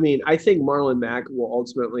 I mean, I think Marlon Mack will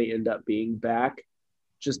ultimately end up being back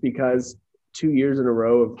just because 2 years in a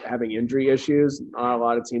row of having injury issues, a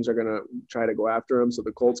lot of teams are going to try to go after him. So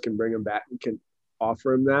the Colts can bring him back and can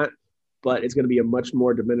offer him that. But it's going to be a much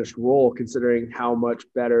more diminished role considering how much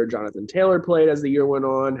better Jonathan Taylor played as the year went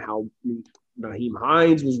on, how Naheem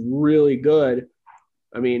Hines was really good.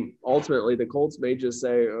 I mean, ultimately, the Colts may just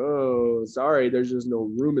say, oh, sorry, there's just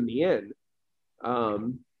no room in the end.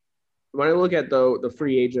 When I look at, though, the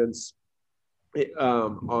free agents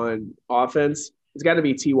on offense, it's got to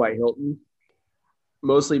be T.Y. Hilton,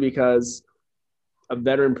 mostly because a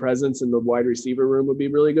veteran presence in the wide receiver room would be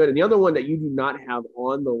really good. And the other one that you do not have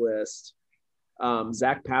on the list,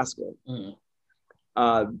 Zach Pascal.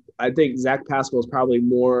 I think Zach Pascal is probably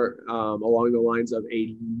more along the lines of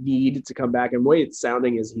a need to come back. And the way it's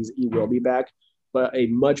sounding is he will be back, but a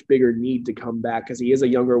much bigger need to come back because he is a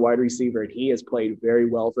younger wide receiver and he has played very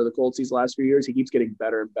well for the Colts these last few years. He keeps getting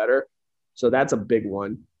better and better. So that's a big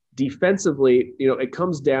one. Defensively, it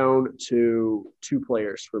comes down to two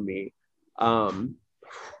players for me.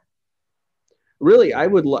 Really, I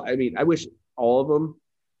wish all of them.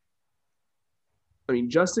 I mean,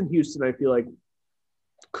 Justin Houston, I feel like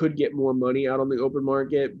could get more money out on the open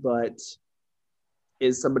market, but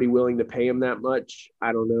is somebody willing to pay him that much?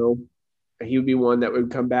 I don't know. He would be one that would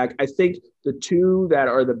come back. I think the two that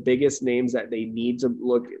are the biggest names that they need to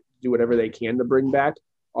do whatever they can to bring back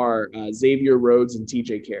are Xavier Rhodes and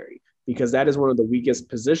TJ Carey, because that is one of the weakest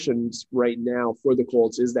positions right now for the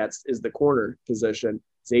Colts is the corner position.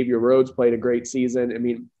 Xavier Rhodes played a great season. I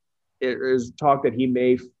mean, there's talk that he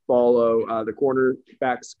may follow the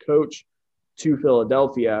cornerbacks coach to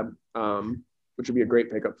Philadelphia, which would be a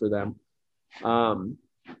great pickup for them.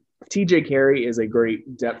 TJ Carey is a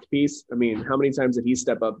great depth piece. I mean, how many times did he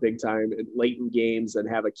step up big time late in games and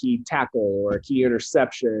have a key tackle or a key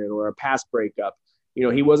interception or a pass breakup?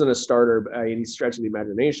 He wasn't a starter by any stretch of the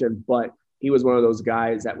imagination, but he was one of those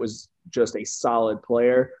guys that was just a solid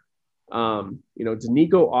player. Danico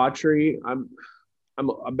Autry, I'm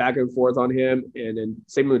back and forth on him, and then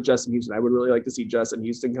same with Justin Houston. I would really like to see Justin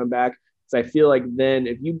Houston come back. So I feel like then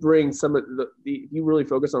if you bring if you really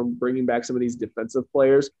focus on bringing back some of these defensive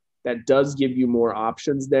players, that does give you more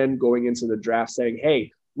options then going into the draft saying, hey,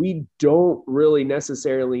 we don't really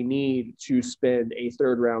necessarily need to spend a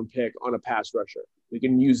third-round pick on a pass rusher. We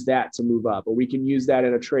can use that to move up, or we can use that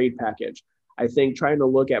in a trade package. I think trying to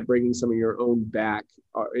look at bringing some of your own back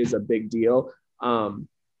is a big deal.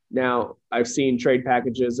 Now, I've seen trade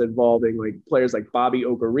packages involving players like Bobby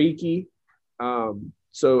Okereke.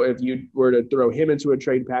 So if you were to throw him into a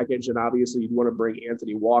trade package, and obviously you'd want to bring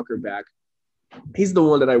Anthony Walker back, he's the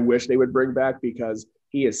one that I wish they would bring back because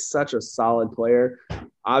he is such a solid player.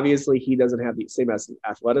 Obviously, he doesn't have the same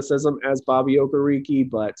athleticism as Bobby Okereke,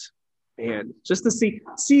 but man, just to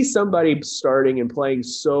see somebody starting and playing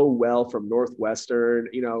so well from Northwestern,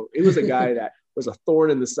 it was a guy that was a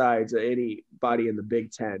thorn in the sides of anybody in the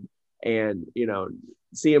Big Ten, and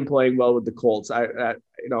see him playing well with the Colts. I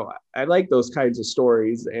like those kinds of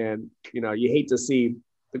stories, and you hate to see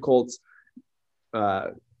the Colts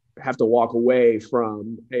have to walk away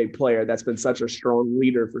from a player that's been such a strong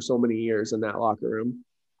leader for so many years in that locker room.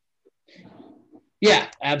 Yeah,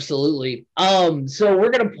 absolutely. So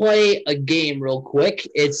we're going to play a game real quick.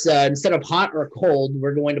 It's instead of hot or cold,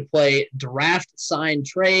 we're going to play draft, sign,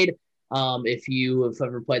 trade. If you have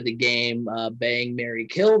ever played the game Bang, Marry,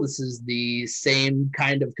 Kill, this is the same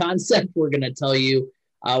kind of concept. We're going to tell you,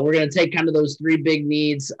 we're going to take kind of those three big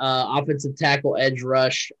needs, offensive tackle, edge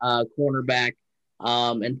rush, cornerback,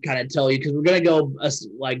 and kind of tell you, because we're going to go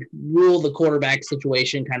rule the quarterback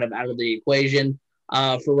situation kind of out of the equation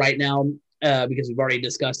for right now. Because we've already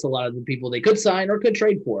discussed a lot of the people they could sign or could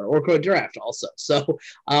trade for or could draft also. So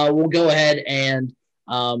we'll go ahead and,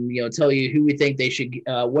 tell you who we think they should,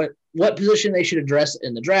 what position they should address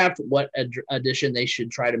in the draft, what addition they should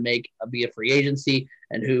try to make be a free agency,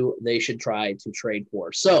 and who they should try to trade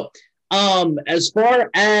for. So as far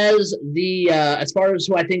as who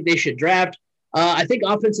I think they should draft, I think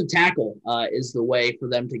offensive tackle is the way for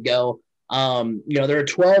them to go. There are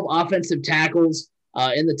 12 offensive tackles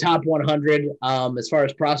in the top 100. As far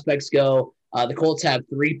as prospects go, the Colts have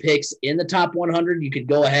 3 picks in the top 100. You could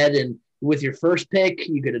go ahead and with your first pick,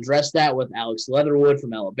 you could address that with Alex Leatherwood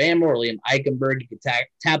from Alabama or Liam Eichenberg. You could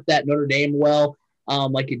tap that Notre Dame well,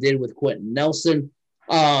 like you did with Quentin Nelson.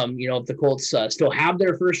 If the Colts still have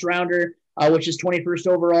their first rounder, which is 21st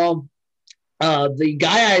overall, the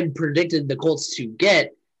guy I predicted the Colts to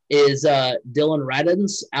get is Dylan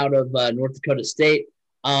Radins out of North Dakota State.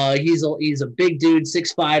 He's a big dude,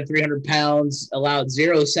 6'5", 300 pounds, allowed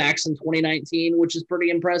 0 sacks in 2019, which is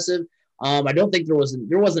pretty impressive. I don't think there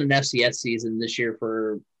wasn't an FCS season this year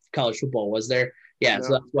for college football, was there? Yeah, no.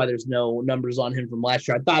 So that's why there's no numbers on him from last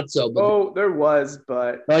year. I thought so, but there was,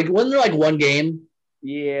 but wasn't there like one game?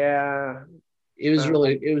 Yeah, it was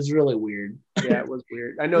really weird. Yeah, it was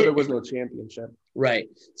weird. I know there was no championship. Right.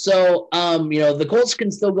 So, the Colts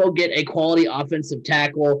can still go get a quality offensive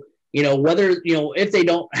tackle. Whether if they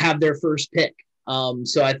don't have their first pick.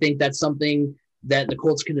 So I think that's something that the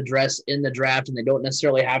Colts can address in the draft, and they don't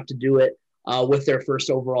necessarily have to do it with their first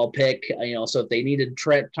overall pick. So if they need to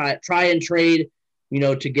try and trade,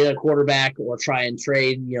 to get a quarterback, or try and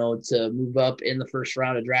trade, to move up in the first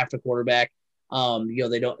round to draft a quarterback,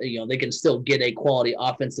 they can still get a quality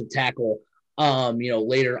offensive tackle,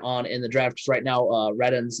 later on in the draft. Because right now,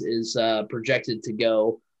 Reddens is projected to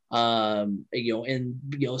go,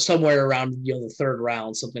 somewhere around, the third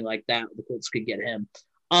round, something like that. The Colts could get him.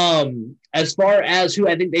 As far as who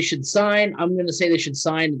I think they should sign, I'm going to say they should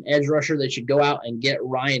sign an edge rusher. They should go out and get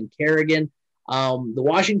Ryan Kerrigan. The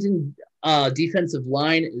Washington defensive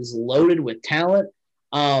line is loaded with talent.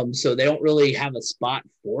 So they don't really have a spot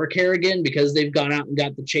for Kerrigan because they've gone out and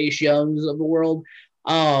got the Chase Youngs of the world.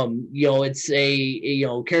 It's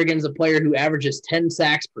Kerrigan's a player who averages 10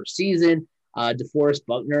 sacks per season. DeForest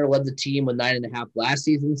Buckner led the team with 9.5 last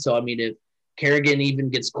season. So, if Kerrigan even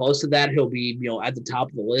gets close to that, he'll be, at the top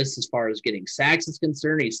of the list as far as getting sacks is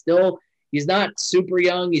concerned. He's not super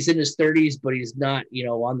young. He's in his 30s, but he's not,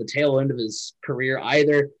 on the tail end of his career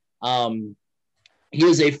either. He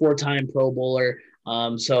is a 4-time Pro Bowler.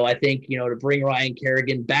 So I think, to bring Ryan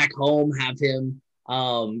Kerrigan back home, have him,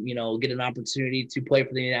 get an opportunity to play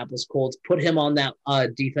for the Indianapolis Colts, put him on that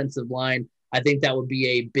defensive line. I think that would be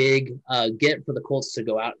a big get for the Colts to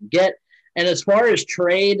go out and get. And as far as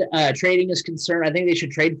trading is concerned, I think they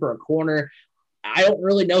should trade for a corner. I don't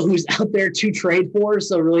really know who's out there to trade for.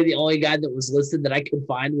 So really the only guy that was listed that I could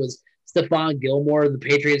find was Stephon Gilmore. The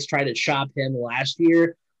Patriots tried to shop him last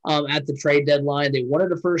year at the trade deadline. They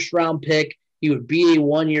wanted a first-round pick. He would be a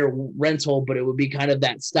 1-year rental, but it would be kind of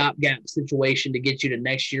that stopgap situation to get you to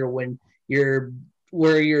next year when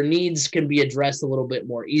where your needs can be addressed a little bit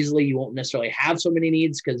more easily. You won't necessarily have so many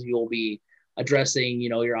needs because you'll be addressing,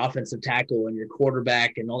 your offensive tackle and your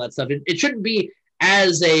quarterback and all that stuff. It shouldn't be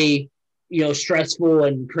as a, stressful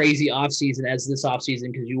and crazy offseason as this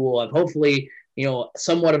offseason, because you will have hopefully,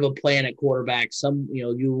 somewhat of a plan at quarterback.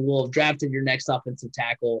 You will have drafted your next offensive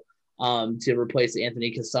tackle to replace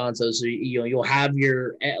Anthony Costanzo. So, you'll have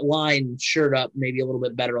your line shored up maybe a little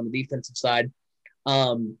bit better on the defensive side.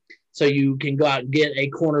 So you can go out and get a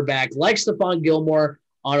cornerback like Stephon Gilmore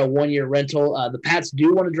on a 1-year rental. The Pats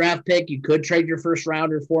do want a draft pick. You could trade your first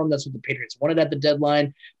rounder for him. That's what the Patriots wanted at the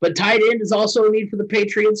deadline. But tight end is also a need for the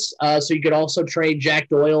Patriots. So you could also trade Jack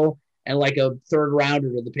Doyle and like a third rounder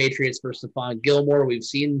to the Patriots for Stephon Gilmore. We've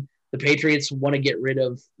seen the Patriots want to get rid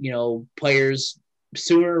of, players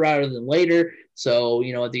sooner rather than later. So,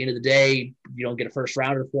 at the end of the day, if you don't get a first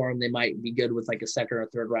rounder for them, they might be good with like a second or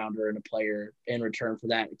third rounder and a player in return for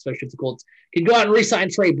that, especially if the Colts can go out and re-sign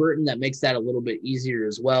Trey Burton. That makes that a little bit easier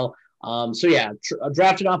as well.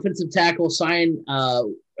 Draft an offensive tackle, sign a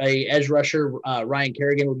edge rusher, Ryan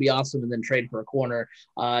Kerrigan would be awesome, and then trade for a corner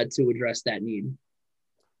to address that need.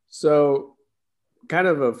 So kind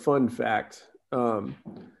of a fun fact.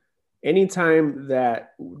 Anytime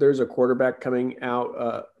that there's a quarterback coming out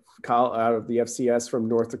of the FCS from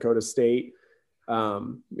North Dakota State,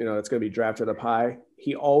 that's going to be drafted up high,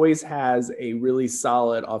 he always has a really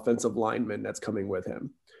solid offensive lineman that's coming with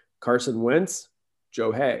him. Carson Wentz,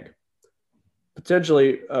 Joe Haeg.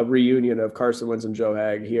 Potentially a reunion of Carson Wentz and Joe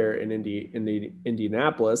Haeg here in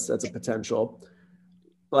Indianapolis. That's a potential.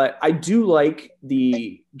 But I do like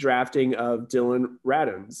the drafting of Dylan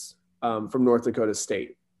Radins from North Dakota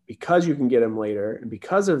State, because you can get him later. And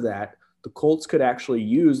because of that, the Colts could actually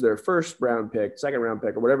use their first round pick, second round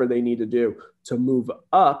pick, or whatever they need to do to move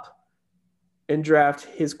up and draft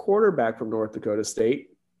his quarterback from North Dakota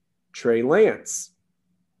State, Trey Lance.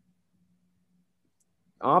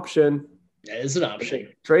 Option. That is an option.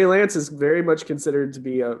 Trey Lance is very much considered to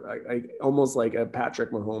be almost like a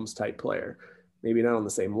Patrick Mahomes type player. Maybe not on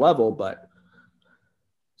the same level, but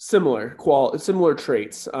similar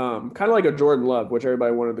traits. Kind of like a Jordan Love, which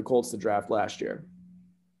everybody wanted the Colts to draft last year.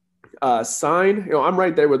 Sign, I'm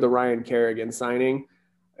right there with the Ryan Kerrigan signing.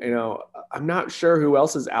 I'm not sure who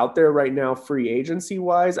else is out there right now free agency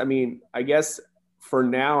wise. I mean, I guess for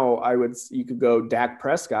now you could go Dak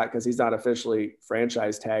Prescott because he's not officially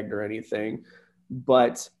franchise tagged or anything.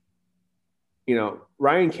 But,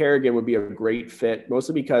 Ryan Kerrigan would be a great fit,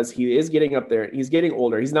 mostly because he is getting up there. He's getting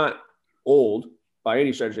older. He's not old by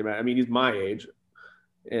any stretch of the imagination. I mean, he's my age.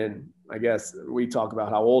 And I guess we talk about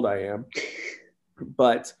how old I am.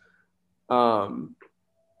 But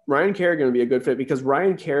Ryan Kerrigan would be a good fit because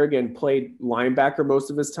Ryan Kerrigan played linebacker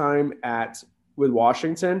most of his time with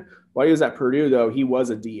Washington. While he was at Purdue, though, he was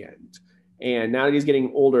a D end. And now that he's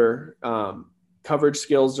getting older, coverage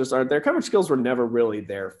skills just aren't there. Coverage skills were never really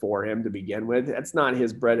there for him to begin with. That's not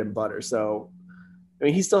his bread and butter. So, I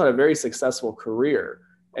mean, he still had a very successful career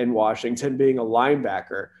in Washington being a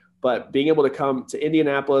linebacker, but being able to come to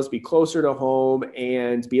Indianapolis, be closer to home,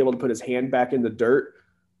 and be able to put his hand back in the dirt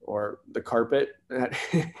or the carpet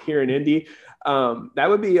here in Indy, that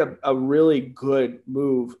would be a really good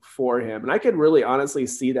move for him. And I could really honestly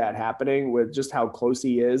see that happening with just how close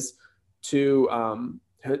he is to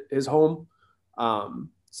his home.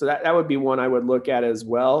 So that would be one I would look at as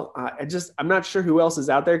well. I'm not sure who else is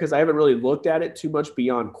out there because I haven't really looked at it too much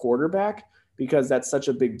beyond quarterback because that's such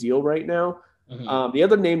a big deal right now. Mm-hmm. The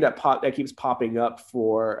other name that keeps popping up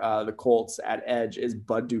for the Colts at edge is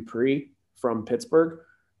Bud Dupree from Pittsburgh.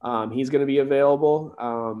 He's going to be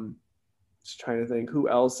available. Just trying to think who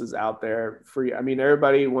else is out there free. I mean,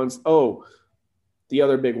 everybody wants, the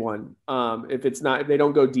other big one. If they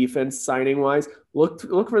don't go defense signing wise,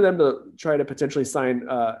 look for them to try to potentially sign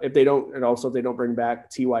if they don't bring back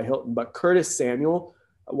T.Y. Hilton, but Curtis Samuel,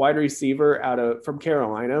 a wide receiver from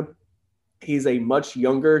Carolina. He's a much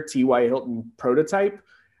younger T.Y. Hilton prototype,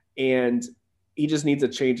 and he just needs a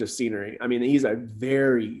change of scenery. I mean, he's a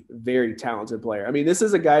very, very talented player. I mean, this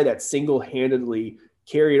is a guy that single-handedly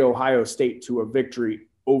carried Ohio State to a victory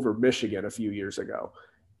over Michigan a few years ago.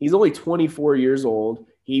 He's only 24 years old.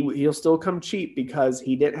 He'll still come cheap because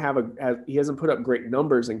he hasn't put up great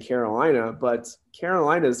numbers in Carolina, but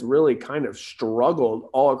Carolina's really kind of struggled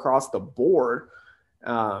all across the board.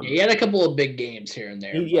 He had a couple of big games here and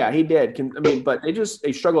there. He did. But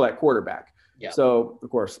they struggle at quarterback. Yeah. So of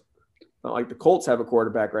course, not like the Colts have a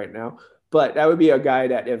quarterback right now, but that would be a guy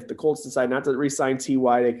that if the Colts decide not to re-sign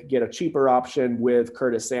T.Y., they could get a cheaper option with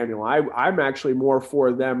Curtis Samuel. I'm actually more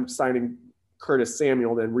for them signing Curtis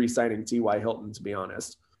Samuel than re-signing T.Y. Hilton, to be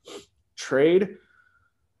honest. Trade?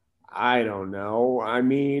 I don't know. I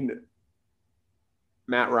mean,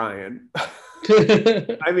 Matt Ryan.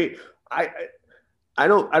 I mean, I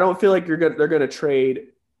don't feel like they're going to trade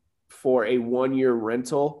for a 1-year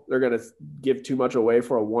rental. They're going to give too much away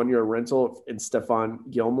for a 1-year rental in Stephon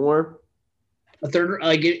Gilmore. But they're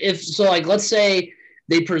let's say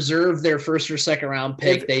they preserve their first or second round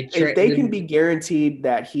pick. If they can be guaranteed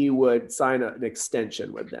that he would sign an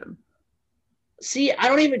extension with them. See, I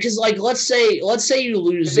don't even because let's say you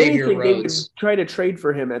lose Xavier Rhodes. They would try to trade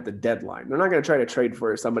for him at the deadline. They're not going to try to trade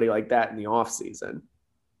for somebody like that in the offseason.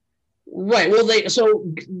 Right. Well,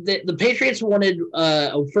 the Patriots wanted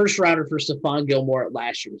a first rounder for Stephon Gilmore at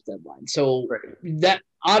last year's deadline. So that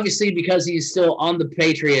obviously because he's still on the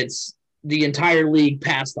Patriots, the entire league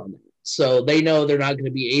passed on that. So they know they're not going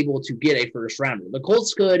to be able to get a first rounder. The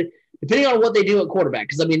Colts could, depending on what they do at quarterback,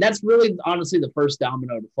 because I mean that's really honestly the first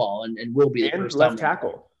domino to fall, and will be the first left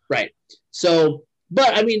tackle. Right. So,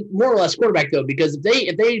 but I mean more or less quarterback though, because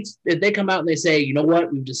if they come out and they say, you know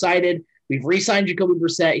what, we've decided. We've re-signed Jacoby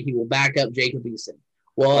Brissett. He will back up Jacob Eason.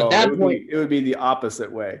 Well, at that point, it would be the opposite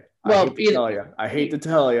way. Well, I hate to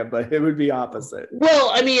tell you, but it would be opposite.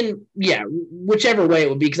 Well, I mean, yeah, whichever way it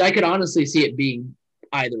would be, because I could honestly see it being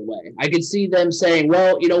either way. I could see them saying,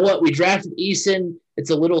 well, you know what, we drafted Eason.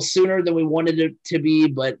 It's a little sooner than we wanted it to be,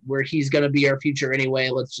 but where he's going to be our future anyway,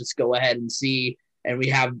 let's just go ahead and see. And we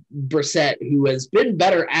have Brissett, who has been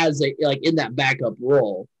better as in that backup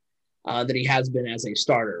role. That he has been as a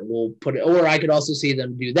starter. We'll put it, or I could also see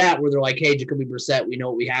them do that where they're like, hey, Jacoby Brissett, we know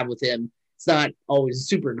what we have with him. It's not always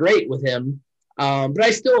super great with him. But I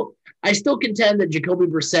still contend that Jacoby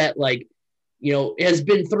Brissett, has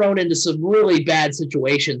been thrown into some really bad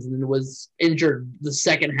situations and was injured the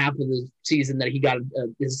second half of the season that he got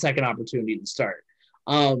his second opportunity to start.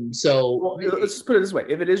 Let's just put it this way.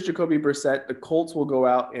 If it is Jacoby Brissett, the Colts will go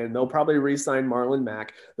out and they'll probably re-sign Marlon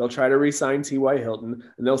Mack. They'll try to re-sign T.Y. Hilton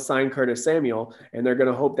and they'll sign Curtis Samuel. And they're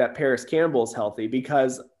going to hope that Paris Campbell's healthy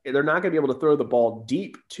because they're not going to be able to throw the ball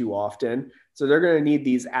deep too often. So they're going to need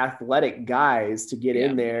these athletic guys to get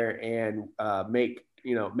in there and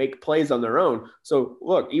make plays on their own. So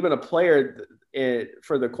look, even a player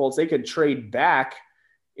for the Colts, they could trade back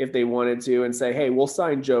if they wanted to and say, hey, we'll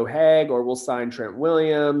sign Joe Haig or we'll sign Trent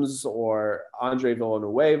Williams or Andre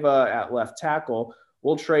Villanueva at left tackle.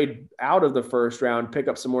 We'll trade out of the first round, pick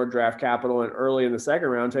up some more draft capital, and early in the second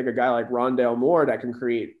round, take a guy like Rondale Moore that can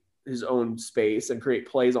create his own space and create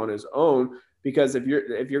plays on his own. because if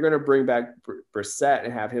you're going to bring back Brissett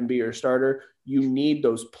and have him be your starter, you need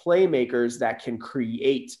those playmakers that can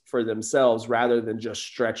create for themselves rather than just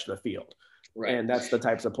stretch the field. Right. And that's the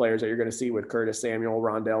types of players that you're going to see with Curtis Samuel,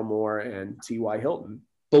 Rondell Moore, and T.Y. Hilton.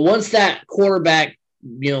 But once that quarterback,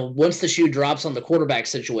 once the shoe drops on the quarterback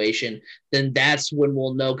situation, then that's when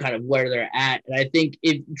we'll know kind of where they're at. And I think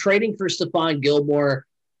if trading for Stephon Gilmore,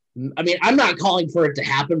 I mean, I'm not calling for it to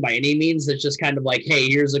happen by any means. It's just kind of like, hey,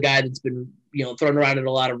 here's a guy that's been, thrown around in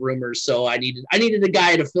a lot of rumors. So I needed a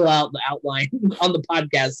guy to fill out the outline on the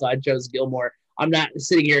podcast. So I chose Gilmore. I'm not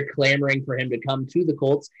sitting here clamoring for him to come to the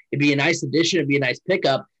Colts. It'd be a nice addition. It'd be a nice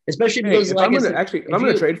pickup, especially because I'm going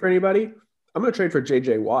to trade for anybody, I'm going to trade for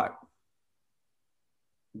J.J. Watt.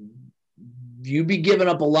 You'd be giving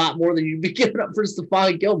up a lot more than you'd be giving up for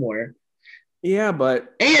Stephon Gilmore. Yeah,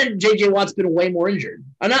 and J.J. Watt's been way more injured.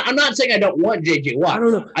 I'm not saying I don't want J.J. Watt. I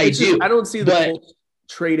don't know. I do. I don't see the Colts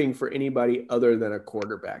trading for anybody other than a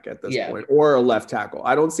quarterback at this point, or a left tackle.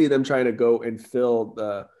 I don't see them trying to go and fill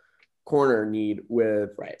the corner need with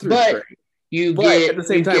trade. At the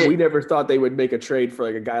same time, we never thought they would make a trade for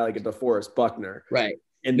like a guy like a DeForest Buckner, right?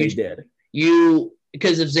 And they did.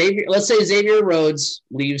 Because if let's say Xavier Rhodes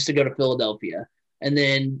leaves to go to Philadelphia, and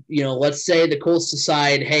then let's say the Colts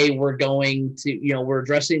decide, hey, we're going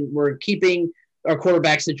to we're keeping our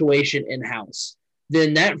quarterback situation in house,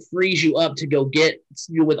 then that frees you up to go get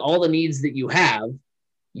with all the needs that you have.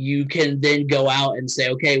 You can then go out and say,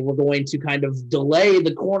 okay, we're going to kind of delay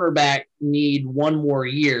the cornerback need one more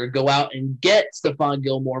year, go out and get Stephon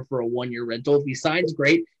Gilmore for a 1-year rental. If he signs,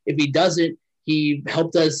 great. If he doesn't, he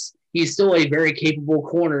helped us. He's still a very capable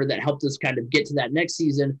corner that helped us kind of get to that next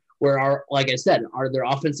season where their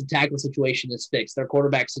offensive tackle situation is fixed. Their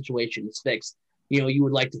quarterback situation is fixed. You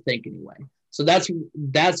would like to think anyway. So that's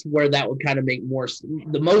where that would kind of make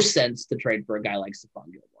the most sense to trade for a guy like Stephon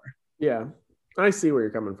Gilmore. Yeah. I see where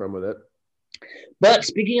you're coming from with it. But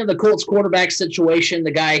speaking of the Colts quarterback situation,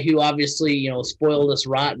 the guy who obviously, spoiled us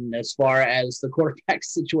rotten as far as the quarterback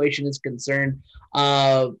situation is concerned,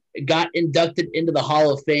 got inducted into the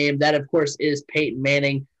Hall of Fame. That, of course, is Peyton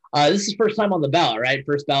Manning. This is first time on the ballot, right?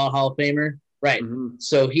 First ballot Hall of Famer. Right. Mm-hmm.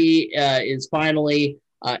 So he is finally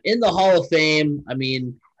in the Hall of Fame. I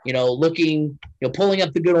mean, looking, pulling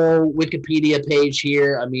up the good old Wikipedia page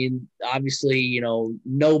here. I mean, obviously,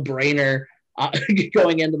 no brainer.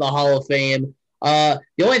 Going into the Hall of Fame. The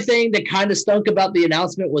only thing that kind of stunk about the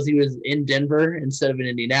announcement was he was in Denver instead of in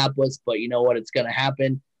Indianapolis, but you know what? It's going to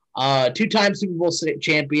happen. 2-time Super Bowl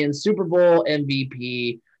champion, Super Bowl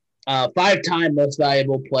MVP, 5-time most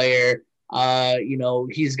valuable player.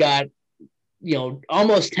 He's got,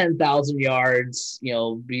 almost 10,000 yards.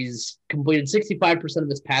 He's completed 65% of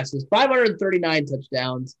his passes, 539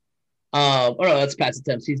 touchdowns. That's pass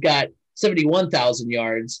attempts. He's got 71,000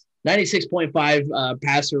 yards. 96.5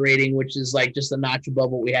 passer rating, which is like just a notch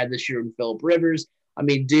above what we had this year in Phillip Rivers. I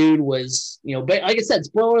mean, dude was, like I said,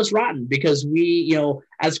 spoiled us rotten because we,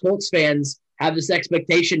 as Colts fans, have this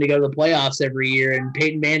expectation to go to the playoffs every year. And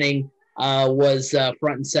Peyton Manning was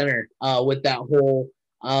front and center with that whole,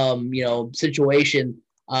 situation,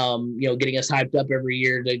 getting us hyped up every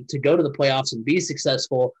year to go to the playoffs and be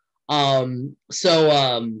successful. It's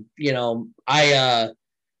a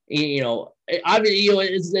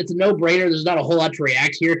no-brainer. There's not a whole lot to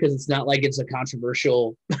react here because it's not like it's a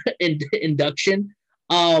controversial induction.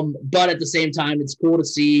 But at the same time, it's cool to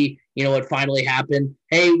see, it finally happened.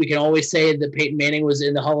 Hey, we can always say that Peyton Manning was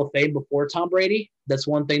in the Hall of Fame before Tom Brady. That's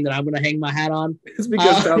one thing that I'm going to hang my hat on. It's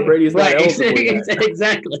because Tom Brady's not eligible yet.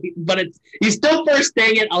 Exactly. But he's still first.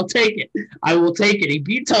 Dang it. I'll take it. I will take it. He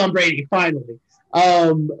beat Tom Brady finally.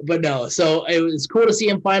 But no, so it was cool to see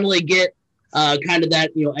him finally get kind of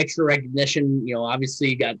that, extra recognition.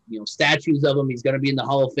 Obviously got, statues of him. He's going to be in the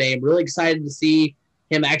Hall of Fame. Really excited to see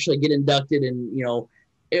him actually get inducted. And,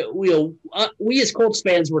 we as Colts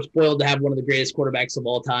fans were spoiled to have one of the greatest quarterbacks of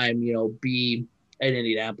all time, be in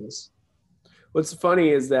Indianapolis. What's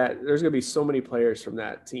funny is that there's going to be so many players from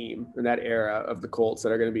that team and that era of the Colts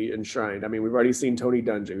that are going to be enshrined. I mean, we've already seen Tony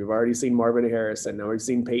Dungy. We've already seen Marvin Harrison. Now we've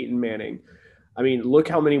seen Peyton Manning. I mean, look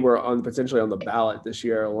how many were potentially on the ballot this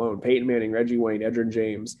year alone. Peyton Manning, Reggie Wayne, Edgerrin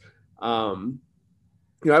James. I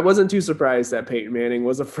wasn't too surprised that Peyton Manning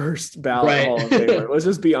was a first ballot Hall of Famer. Let's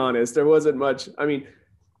just be honest. There wasn't much. I mean,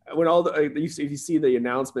 when if you see the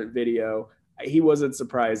announcement video, he wasn't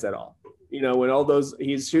surprised at all. When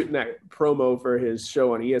he's shooting that promo for his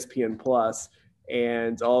show on ESPN Plus,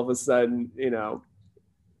 and all of a sudden,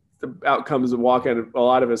 the outcomes of walking a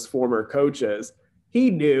lot of his former coaches,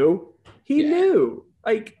 he knew. He knew.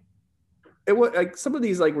 Like, it was like some of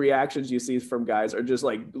these like reactions you see from guys are just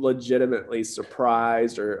like legitimately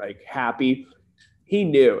surprised or like happy. He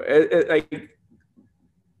knew like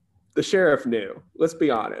the sheriff knew. Let's be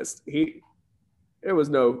honest. There was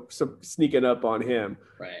no sneaking up on him.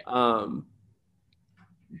 Right.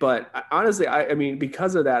 But honestly, I mean,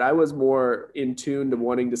 because of that, I was more in tune to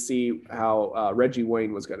wanting to see how Reggie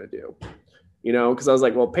Wayne was going to do. You know, because I was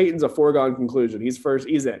like, well, Peyton's a foregone conclusion. He's first.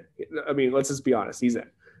 He's in. I mean, let's just be honest. He's in.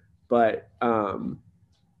 But I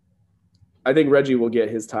think Reggie will get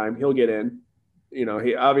his time. He'll get in. You know,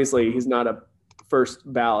 he's not a first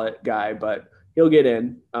ballot guy, but he'll get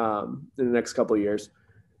in the next couple of years.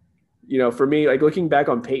 You know, for me, like looking back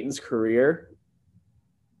on Peyton's career,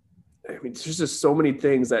 I mean, there's just so many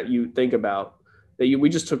things that you think about that we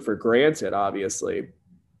just took for granted, obviously.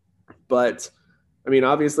 But I mean,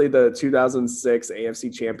 obviously the 2006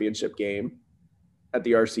 AFC Championship game at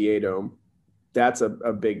the RCA Dome, that's a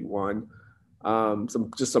big one.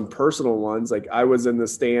 Some personal ones. Like I was in the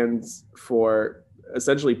stands for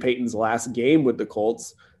essentially Peyton's last game with the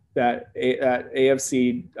Colts, that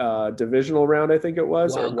AFC divisional round, I think it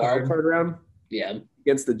was, wild card round. Yeah.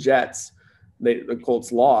 Against the Jets. The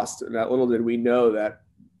Colts lost, and that little did we know that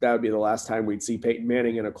would be the last time we'd see Peyton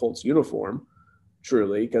Manning in a Colts uniform,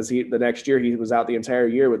 truly, because the next year he was out the entire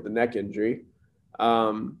year with the neck injury.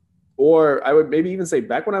 Or I would maybe even say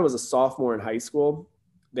back when I was a sophomore in high school,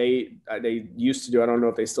 they used to do, I don't know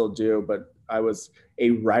if they still do, but I was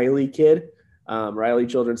a Riley kid, Riley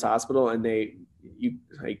Children's Hospital, and you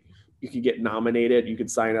could get nominated. You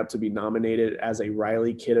could sign up to be nominated as a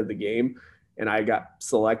Riley kid of the game, and I got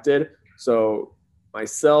selected. So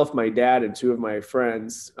myself, my dad, and two of my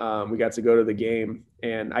friends, we got to go to the game,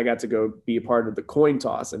 and I got to go be a part of the coin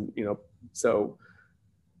toss. And, you know, so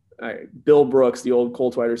Bill Brooks, the old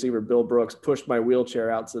Colts wide receiver, Bill Brooks, pushed my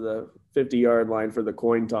wheelchair out to the 50-yard line for the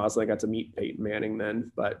coin toss. And I got to meet Peyton Manning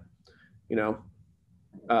then. But, you know,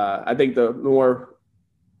 I think the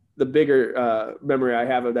bigger memory I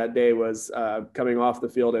have of that day was coming off the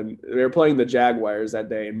field, and they were playing the Jaguars that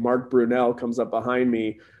day. And Mark Brunell comes up behind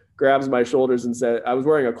me, grabs my shoulders and said, I was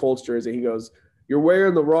wearing a Colts jersey. He goes, "You're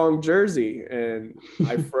wearing the wrong jersey." And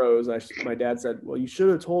I froze. My dad said, "Well, you should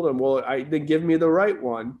have told him." Well, they give me the right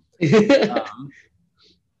one.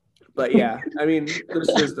 But yeah, I mean, there's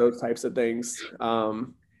just those types of things.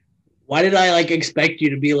 Why did I expect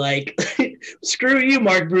you to be like, "Screw you,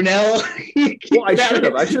 Mark Brunell"? Well, I should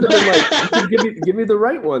have. I should have been like, give me the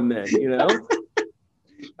right one then, you know?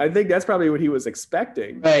 I think that's probably what he was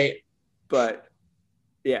expecting. Right. But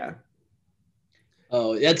yeah.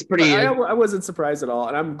 Oh, that's pretty. I wasn't surprised at all.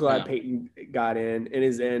 And I'm glad Peyton got in and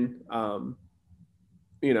is in.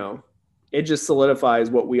 You know, it just solidifies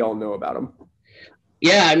what we all know about him.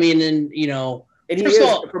 Yeah. I mean, and, you know, and he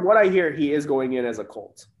is, from what I hear, he is going in as a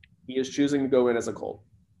Colt. He is choosing to go in as a Colt.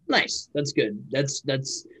 Nice. That's good.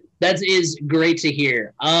 That is great to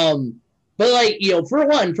hear. But you know, for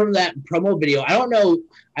one, from that promo video, I don't know.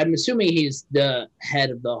 I'm assuming he's the head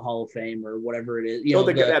of the Hall of Fame or whatever it is. You know,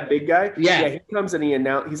 that big guy. Yeah. He comes and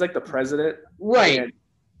he's like the president, right? And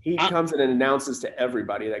he comes in and announces to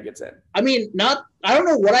everybody that gets in. I mean, I don't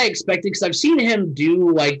know what I expected, because I've seen him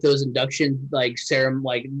do those induction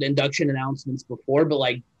induction announcements before, but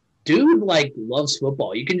dude loves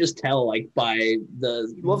football. You can just tell by he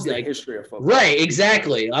loves the history of football. Right,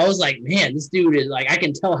 exactly. I was like, man, this dude is I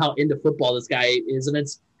can tell how into football this guy is, and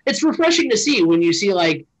it's refreshing to see when you see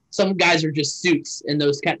some guys are just suits in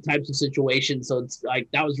those types of situations. So it's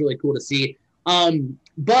that was really cool to see.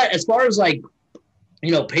 But as far as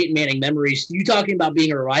you know, Peyton Manning memories, you talking about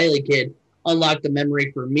being a Riley kid unlocked the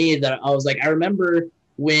memory for me that I was I remember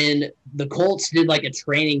when the Colts did a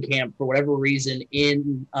training camp for whatever reason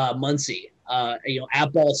in Muncie, you know,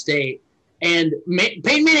 at Ball State, and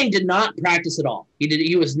Peyton Manning did not practice at all.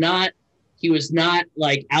 He was not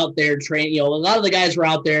out there training. You know, a lot of the guys were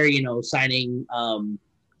out there, you know, signing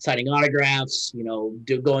autographs, you know,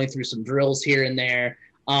 going through some drills here and there.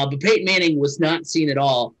 But Peyton Manning was not seen at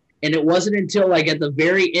all. And it wasn't until at the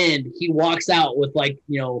very end, he walks out with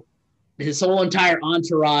you know, his whole entire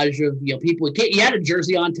entourage of, you know, people. He had a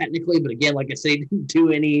jersey on technically, but again, like I said, he didn't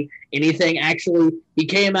do anything. Actually, he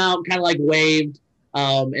came out, kind of waved,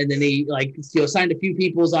 and then he you know, signed a few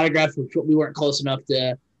people's autographs, which we weren't close enough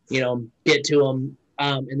to, you know, get to him.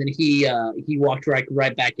 And then he walked right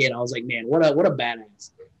back in. I was like, man, what a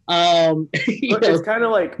badass. It's kind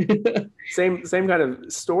of same kind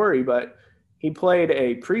of story, but he played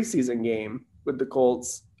a preseason game with the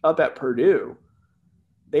Colts up at Purdue.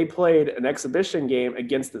 They played an exhibition game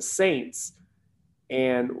against the Saints,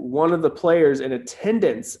 and one of the players in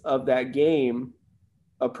attendance of that game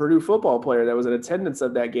a Purdue football player that was in attendance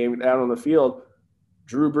of that game out on the field,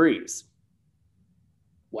 Drew Brees.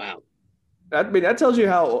 Wow. I mean, that tells you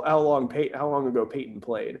how long ago Peyton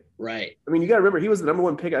played. Right. I mean, you got to remember, he was the number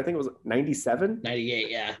one pick. I think it was 97? 98,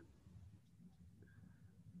 yeah.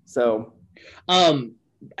 So,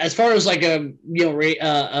 as far as like a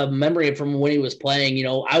memory from when he was playing,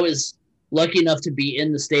 I was lucky enough to be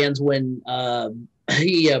in the stands when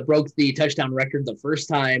he broke the touchdown record the first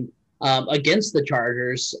time against the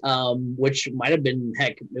Chargers, which might have been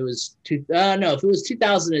if it was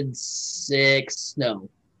 2006, no.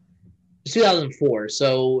 2004,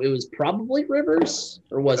 so it was probably Rivers,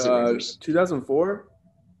 or was it Rivers? 2004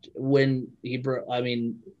 when he broke. I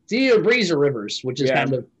mean, it's either Brees or Rivers, which is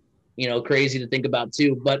kind of crazy to think about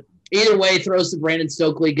too. But either way, throws to Brandon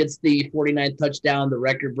Stokely, gets the 49th touchdown, the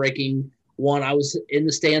record-breaking one. I was in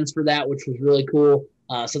the stands for that, which was really cool.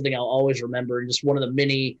 Something I'll always remember, and just one of the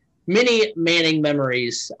many Manning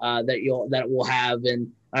memories that we'll have,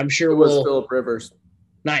 and I'm sure it was Phillip Rivers.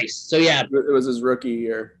 Nice. So yeah, it was his rookie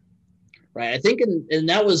year. Right. I think, and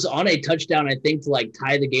that was on a touchdown, I think, to like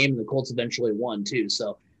tie the game, and the Colts eventually won too.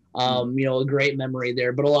 So, a great memory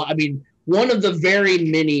there. But one of the very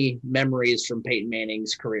many memories from Peyton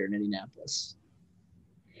Manning's career in Indianapolis.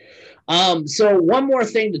 So one more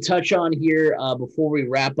thing to touch on here before we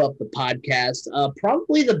wrap up the podcast.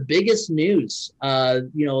 Probably the biggest news.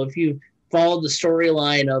 If you followed the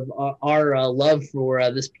storyline of our love for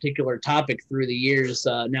this particular topic through the years,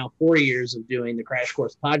 now 4 years of doing the Crash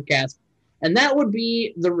Course podcast. And that would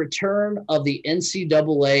be the return of the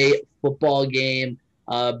NCAA football game.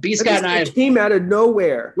 B. Scott and I came out of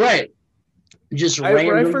nowhere. Right.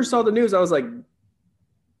 When I first saw the news, I was like,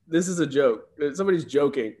 this is a joke. Somebody's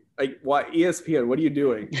joking. Like, why ESPN? What are you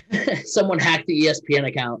doing? Someone hacked the ESPN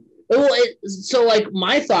account. Well, so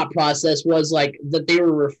my thought process was like that they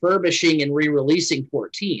were refurbishing and re-releasing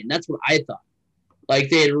 14. That's what I thought.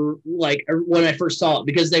 When I first saw it,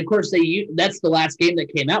 because that's the last game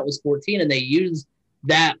that came out was 14, and they used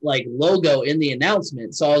that logo in the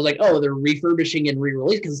announcement. So I was like, oh, they're refurbishing and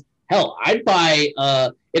re-release. Because hell, I'd buy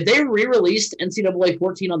if they re-released NCAA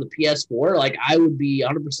 14 on the PS4, I would be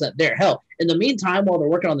 100% there. Hell, in the meantime, while they're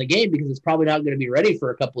working on the game, because it's probably not going to be ready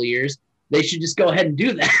for a couple of years, they should just go ahead and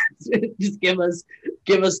do that. Just give us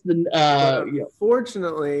the.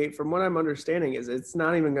 Fortunately, from what I'm understanding, is it's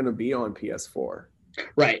not even going to be on PS4.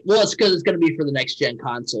 Right. Well, it's because it's going to be for the next gen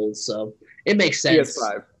consoles, so it makes sense.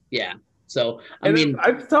 PS5. Yeah. So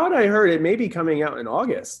I thought I heard it may be coming out in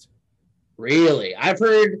August. Really, I've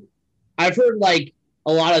heard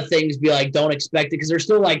a lot of things be don't expect it, because they're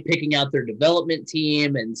still picking out their development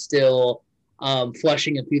team and still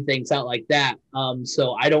fleshing a few things out like that.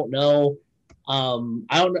 So I don't know.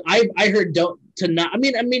 I heard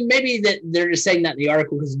maybe that they're just saying that in the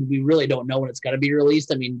article because we really don't know when it's going to be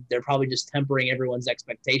released. I mean, they're probably just tempering everyone's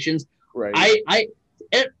expectations. Right.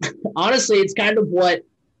 Honestly, it's kind of what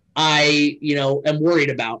I am worried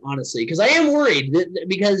about, honestly, because I am worried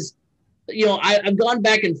because I've gone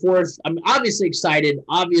back and forth. I'm obviously excited.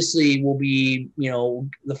 Obviously, we'll be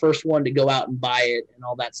the first one to go out and buy it and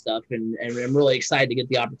all that stuff, and I'm really excited to get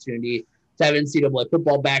the opportunity to have NCAA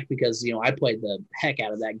football back, because I played the heck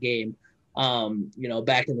out of that game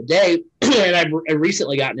back in the day, and I've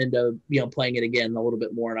recently gotten into playing it again a little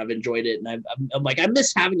bit more, and I've enjoyed it, and I'm I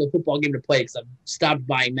miss having a football game to play, because I've stopped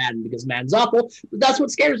buying Madden because Madden's awful. But that's what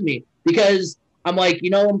scares me, because I'm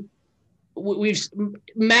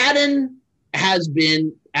Madden has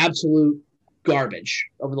been absolute garbage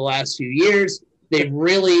over the last few years. They've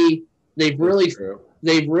really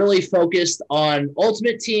focused on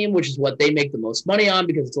Ultimate Team, which is what they make the most money on,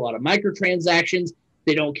 because it's a lot of microtransactions.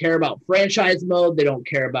 They don't care about franchise mode. They don't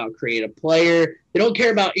care about creative player. They don't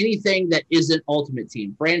care about anything that isn't Ultimate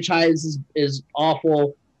Team. Franchise is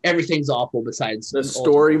awful. Everything's awful besides the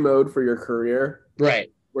story mode for your career.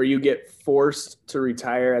 Right. Where you get forced to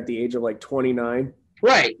retire at the age of 29.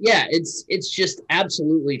 Right. Yeah. It's just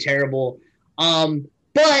absolutely terrible.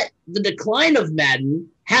 But the decline of Madden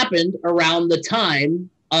happened around the time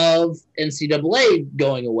of NCAA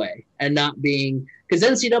going away and not being, because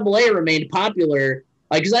NCAA remained popular.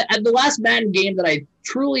 Because the last Madden game that I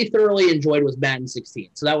truly thoroughly enjoyed was Madden 16.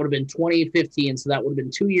 So that would have been 2015. So that would have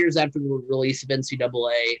been 2 years after the release of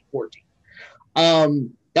NCAA 14.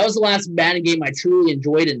 That was the last Madden game I truly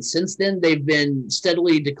enjoyed, and since then they've been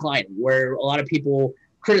steadily declining, where a lot of people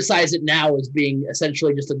criticize it now as being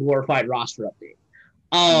essentially just a glorified roster update.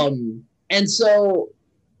 And so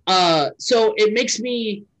it makes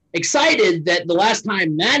me excited that the last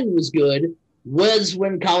time Madden was good was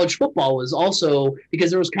when college football was also,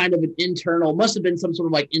 because there was kind of an internal, must have been some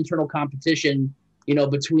sort of internal competition,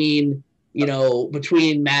 between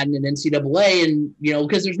between Madden and NCAA, and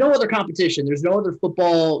because there's no other competition, there's no other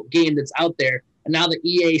football game that's out there, and now the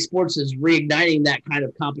EA Sports is reigniting that kind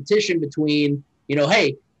of competition between,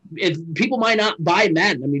 hey, if people might not buy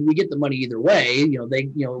Madden, I mean, we get the money either way,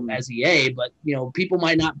 as EA, but people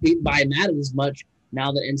might not buy Madden as much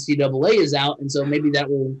now that NCAA is out, and so maybe that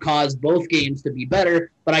will cause both games to be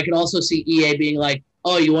better. But I could also see EA being like,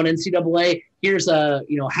 oh, you want NCAA? Here's a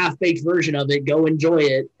half-baked version of it. Go enjoy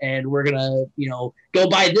it, and we're gonna go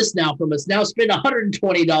buy this now from us. Now spend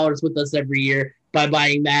 $120 with us every year by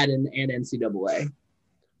buying Madden and NCAA.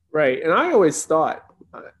 Right, and I always thought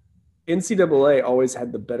NCAA always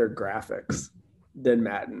had the better graphics than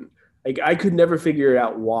Madden. Like, I could never figure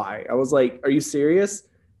out why. I was like, are you serious?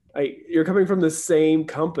 You're coming from the same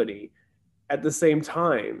company at the same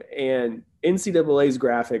time, and NCAA's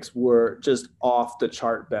graphics were just off the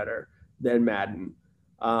chart better than Madden.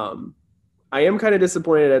 I am kind of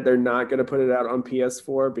disappointed that they're not going to put it out on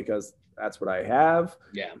PS4 because that's what I have.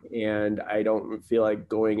 Yeah. And I don't feel like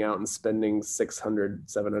going out and spending $600,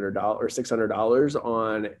 $700 or $600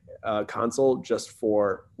 on a console just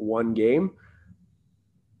for one game.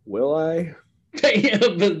 Will I? Yeah,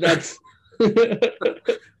 but that's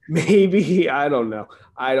maybe. I don't know.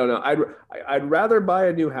 I'd rather buy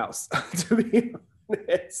a new house, to be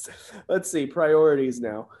honest. Let's see, priorities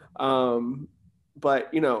now.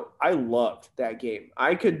 But I loved that game.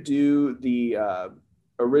 I could do the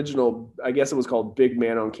original, I guess it was called Big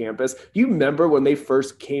Man on Campus. Do you remember when they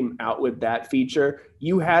first came out with that feature?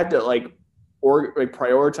 You had to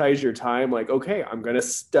prioritize your time. Like, okay, I'm going to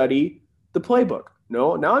study the playbook.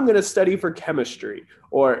 No, now I'm going to study for chemistry.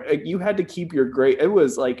 Or you had to keep your grade. It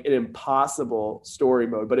was like an impossible story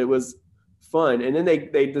mode, but it was fun. And then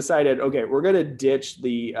they decided, okay, we're going to ditch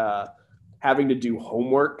the having to do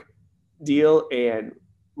homework deal, and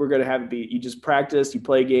we're going to have it be, you just practice, you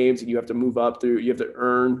play games, and you have to move up through, you have to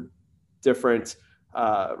earn different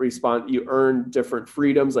you earn different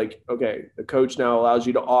freedoms. Like, okay, the coach now allows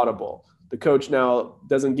you to audible. The coach now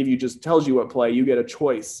doesn't give you, just tells you what play, you get a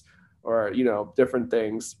choice, or different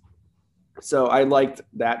things. So I liked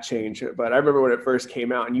that change. But I remember when it first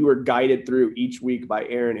came out and you were guided through each week by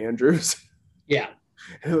Aaron Andrews. Yeah.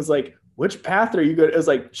 It was like, which path are you going? It was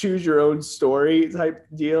like choose your own story type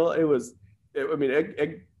deal.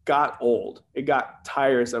 It got old. It got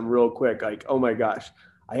tiresome real quick. Like, oh my gosh,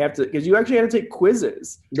 I have to, because you actually had to take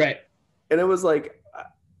quizzes. Right. And it was like,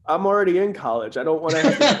 I'm already in college. I don't want to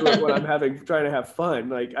have to do it when I'm trying to have fun.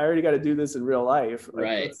 Like, I already got to do this in real life. Like,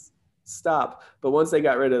 right. Stop. But once they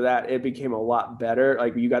got rid of that, it became a lot better.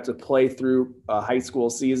 Like, you got to play through a high school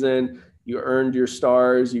season. You earned your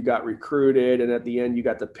stars, you got recruited, and at the end you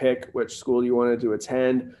got to pick which school you wanted to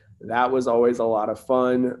attend. That was always a lot of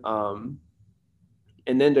fun.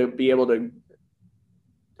 And then to be able to,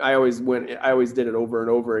 I always did it over and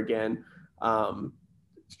over again, to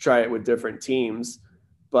try it with different teams.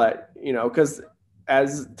 But, because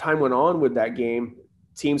as time went on with that game,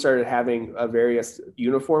 teams started having various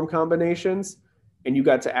uniform combinations, and you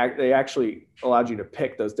got to they actually allowed you to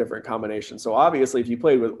pick those different combinations. So obviously if you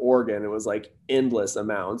played with Oregon, it was like endless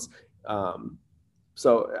amounts.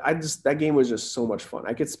 So that game was just so much fun.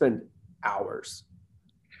 I could spend hours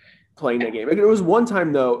playing that game. It was one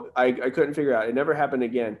time though, I couldn't figure out, it never happened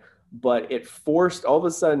again, but it forced, all of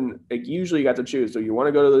a sudden, like, usually you got to choose. So you want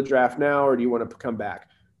to go to the draft now, or do you want to come back?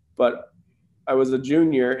 But I was a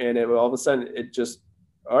junior, and all of a sudden it just,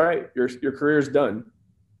 all right, your career's done.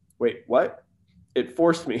 Wait, what? It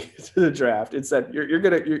forced me to the draft. It said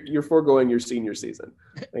you're foregoing your senior season.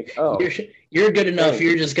 Like, oh, you're good enough.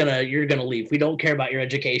 Dang. You're gonna leave. We don't care about your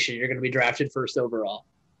education. You're gonna be drafted first overall.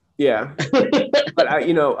 Yeah, but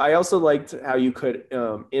I also liked how you could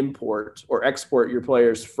import or export your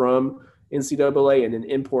players from NCAA and then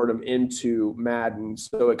import them into Madden.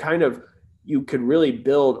 So it kind of, you could really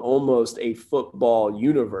build almost a football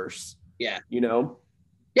universe. Yeah.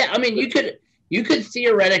 Yeah, I mean, you could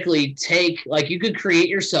theoretically take, like, you could create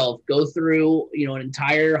yourself, go through, an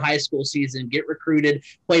entire high school season, get recruited,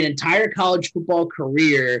 play an entire college football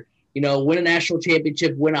career, win a national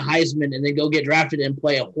championship, win a Heisman, and then go get drafted and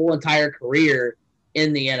play a whole entire career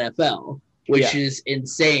in the NFL, which is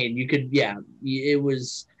insane. You could, it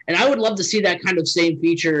was, and I would love to see that kind of same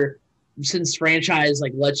feature, since franchise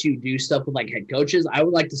lets you do stuff with head coaches. I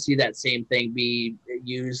would like to see that same thing be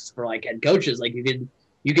used for head coaches. Like,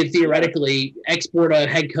 you could theoretically export a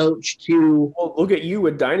head coach to. Well, look at you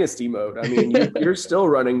with dynasty mode. I mean, you're still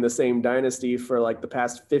running the same dynasty for the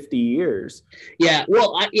past 50 years. Yeah.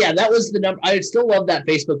 Well, that was the number. I still love that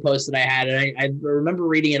Facebook post that I had. And I remember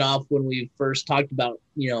reading it off when we first talked about,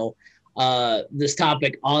 this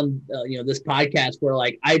topic on this podcast where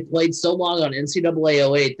like I played so long on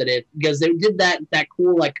NCAA 08 that because they did that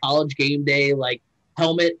cool like college game day like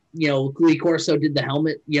helmet, Lee Corso did the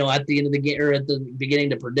helmet, at the end of the game or at the beginning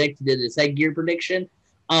to predict, did his headgear prediction.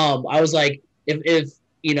 I was like, if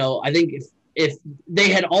I think if they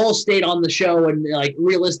had all stayed on the show and like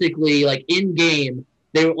realistically like in game,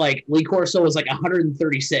 they were like Lee Corso was like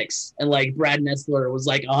 136 and like Brad Nessler was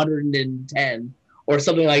like 110 or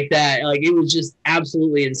something like that. Like it was just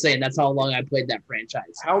absolutely insane. That's how long I played that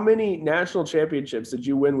franchise. How many national championships did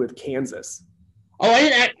you win with Kansas? Oh,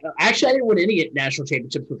 I didn't win any national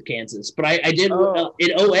championships with Kansas, but I did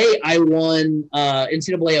in 08. I won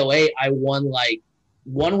NCAA 08. I won like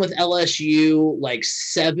 1 with LSU, like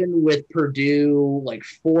 7 with Purdue, like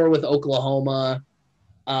 4 with Oklahoma.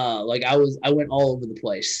 Like I went all over the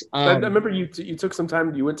place. I remember you took some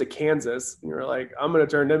time. You went to Kansas, and you were like, "I'm going to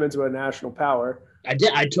turn them into a national power." I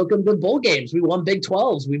did. I took them to bowl games. We won Big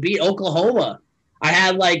 12s. We beat Oklahoma. I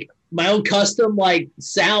had like my own custom like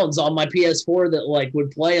sounds on my PS4 that like would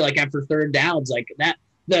play like after third downs, like that.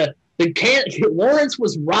 Lawrence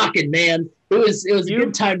was rocking, man. It was a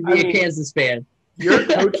good time to be a Kansas fan. Your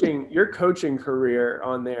coaching career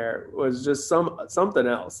on there was just something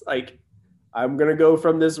else. Like, I'm going to go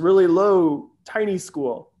from this really low, tiny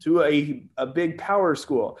school to a big power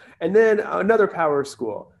school, and then another power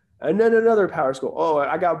school, and then another power school. Oh,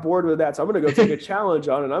 I got bored with that, so I'm going to go take a challenge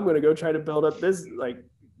on it. I'm going to go try to build up this like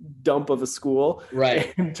dump of a school,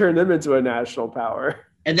 right, and turn them into a national power.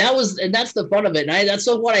 And that's the fun of it. And that's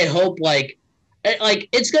what I hope. Like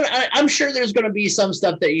it's gonna. I'm sure there's gonna be some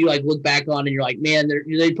stuff that you like look back on and you're like, man,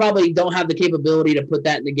 they probably don't have the capability to put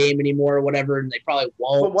that in the game anymore or whatever, and they probably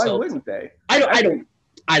won't. But why wouldn't they? I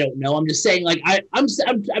don't know. I'm just saying, like I'm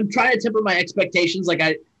trying to temper my expectations,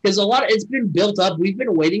 because it's been built up. We've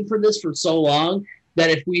been waiting for this for so long that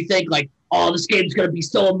if we think like, oh, this game's gonna be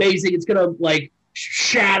so amazing, it's gonna like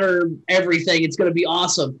shatter everything, it's gonna be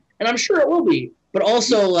awesome, and I'm sure it will be. But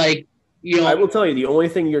also, like, I will tell you, the only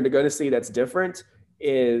thing you're going to see that's different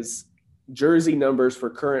is jersey numbers for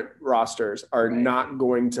current rosters are not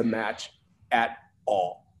going to match at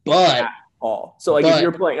all. So, like, if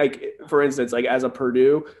you're playing, like, for instance, like as a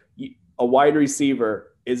Purdue, a wide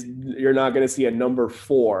receiver you're not going to see a number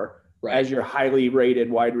 4 as your highly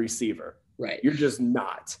rated wide receiver. Right. You're just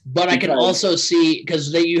not. But I can also see,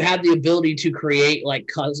 because you have the ability to create like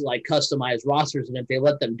customized rosters, and if they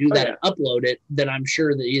let them do that and upload it, then I'm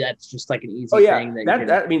sure that's just like an easy thing.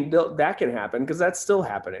 That can happen because that's still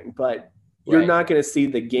happening. But you're not going to see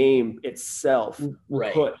the game itself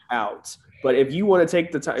put out. But if you want to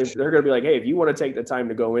take the time, they're going to be like, hey, if you want to take the time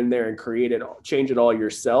to go in there and create it, change it all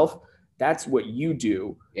yourself, that's what you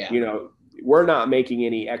do. Yeah. We're not making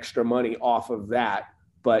any extra money off of that.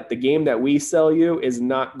 But the game that we sell you is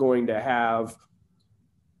not going to have,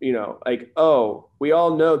 like, oh, we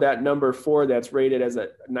all know that number 4 that's rated as a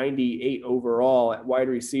 98 overall at wide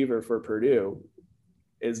receiver for Purdue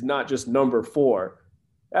is not just number 4.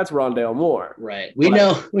 That's Rondale Moore. Right. We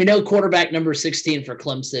know quarterback number 16 for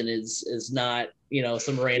Clemson is not,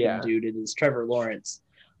 some random dude. It is Trevor Lawrence.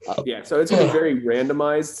 So it's going to be very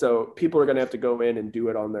randomized. So people are going to have to go in and do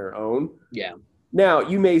it on their own. Yeah. Now,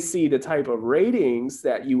 you may see the type of ratings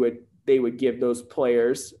that they would give those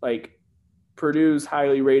players, like Purdue's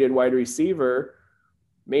highly rated wide receiver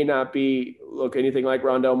may not look anything like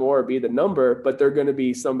Rondale Moore or be the number, but they're going to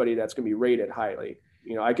be somebody that's going to be rated highly.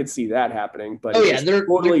 I could see that happening, but they're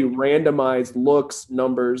totally randomized looks,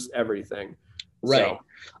 numbers, everything. Right.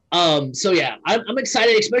 So yeah, I'm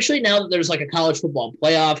excited, especially now that there's like a college football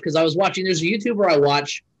playoff, because I was watching, there's a YouTuber I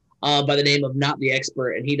watch by the name of Not the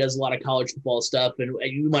Expert, and he does a lot of college football stuff, and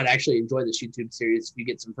you might actually enjoy this YouTube series if you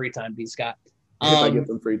get some free time, B. Scott. If I get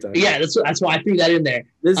some free time. Yeah, that's why I threw that in there.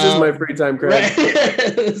 This is my free time, Craig. Right?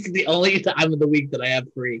 This is the only time of the week that I have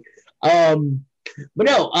free. But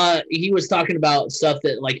no, he was talking about stuff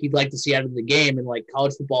that like he'd like to see out of the game, and like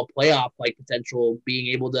college football playoff, like potential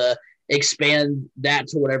being able to expand that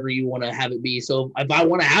to whatever you want to have it be. So if I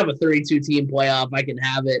want to have a 32 team playoff, I can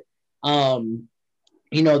have it.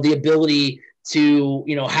 The ability to,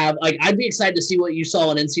 have, like, I'd be excited to see what you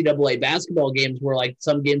saw in NCAA basketball games where, like,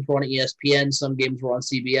 some games were on ESPN, some games were on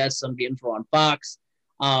CBS, some games were on Fox.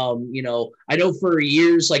 I know for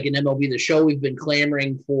years, like in MLB The Show, we've been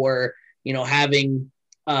clamoring for, having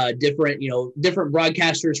different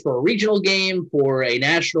broadcasters for a regional game, for a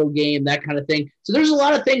national game, that kind of thing. So there's a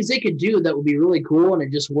lot of things they could do that would be really cool, and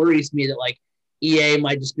it just worries me that, like, EA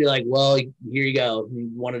might just be like, well, here you go.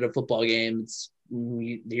 You wanted a football game.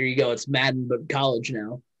 Here you go. It's Madden, but college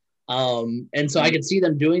now. And so I could see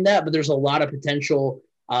them doing that, but there's a lot of potential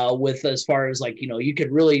with as far as like, you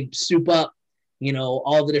could really soup up,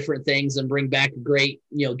 all the different things and bring back a great,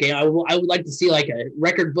 game. I would like to see like a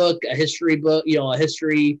record book, a history book, a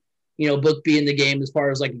history, book be in the game as far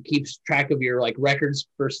as like it keeps track of your like records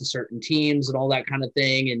versus certain teams and all that kind of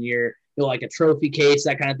thing. And your, like a trophy case,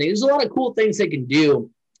 that kind of thing. There's a lot of cool things they can do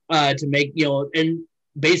to make, and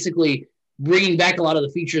basically bringing back a lot of the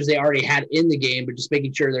features they already had in the game, but just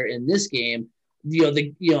making sure they're in this game.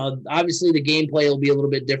 Obviously the gameplay will be a little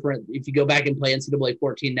bit different. If you go back and play NCAA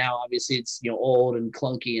 14 now, obviously it's, old and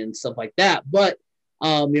clunky and stuff like that. But,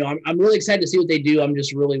 I'm really excited to see what they do. I'm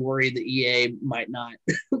just really worried that EA might not.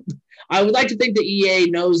 I would like to think that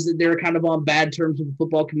EA knows that they're kind of on bad terms with the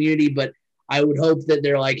football community, but I would hope that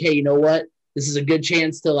they're like, hey, you know what? This is a good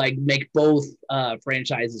chance to like make both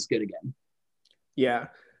franchises good again. Yeah.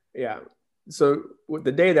 Yeah. So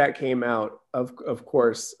the day that came out, of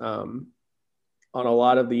course, on a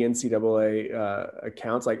lot of the NCAA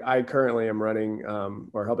accounts, like I currently am running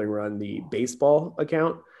or helping run the baseball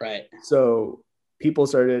account. Right. So people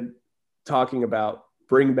started talking about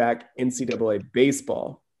bring back NCAA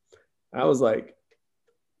baseball. I was like,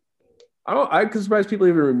 I could surprise people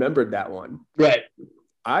even remembered that one. Right.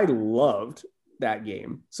 I loved that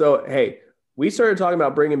game. So, hey, we started talking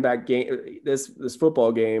about bringing back this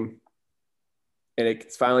football game, and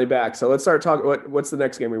it's finally back. So let's start talking. What's the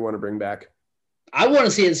next game we want to bring back? I want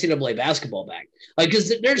to see NCAA basketball back. Like,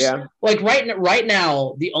 because there's like right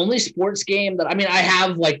now, the only sports game that I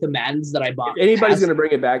have like the Maddens that I bought. If anybody's going to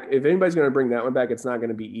bring it back, if anybody's going to bring that one back, it's not going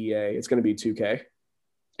to be EA. It's going to be 2K.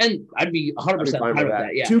 And I'd be 100% fine with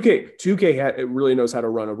that. Yeah. 2K it really knows how to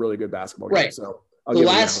run a really good basketball game. Right. So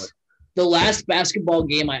the last basketball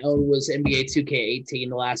game I owned was NBA 2K18.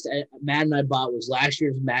 The last Madden I bought was last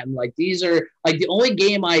year's Madden. Like these are like the only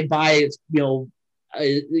game I buy is,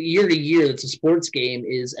 year to year that's a sports game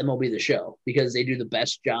is MLB The Show, because they do the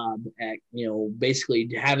best job at, basically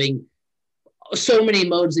having so many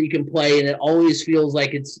modes that you can play, and it always feels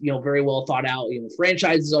like it's, very well thought out.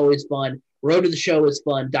 Franchise is always fun. Road to the Show is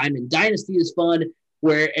fun. Diamond Dynasty is fun, and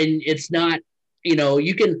it's not,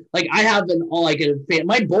 you can, like, I have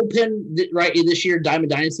my bullpen right this year,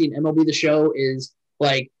 Diamond Dynasty and MLB The Show is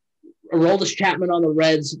like Aroldis Chapman on the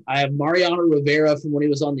Reds. I have Mariano Rivera from when he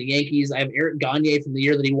was on the Yankees. I have Eric Gagne from the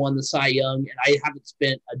year that he won the Cy Young, and I haven't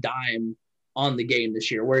spent a dime on the game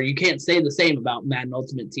this year, where you can't say the same about Madden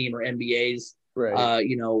Ultimate Team or NBA's, right.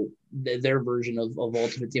 Their version of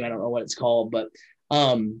Ultimate Team. I don't know what it's called, but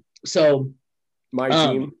so my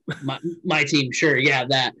team, my team, sure, yeah,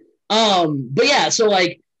 that. But yeah, so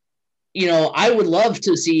like, I would love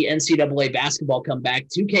to see NCAA basketball come back.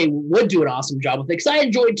 2K would do an awesome job with it, because I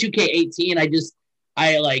enjoyed 2K18.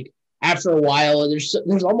 I like after a while, there's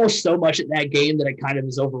almost so much in that game that it kind of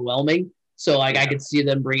is overwhelming. So like I could see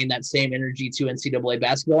them bringing that same energy to NCAA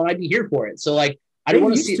basketball, and I'd be here for it. So like I don't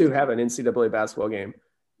want to have an NCAA basketball game.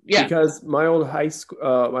 Yeah, because my old high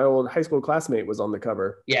school classmate was on the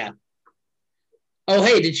cover. Yeah. Oh,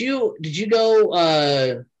 hey, did you go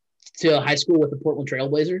to high school with the Portland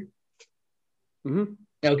Trailblazer? Mm-hmm.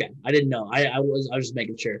 Okay, I didn't know. I was just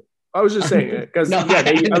making sure. I was just saying it because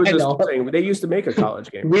saying they used to make a college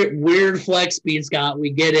game. Weird flex, Pete Scott. We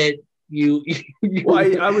get it. Well,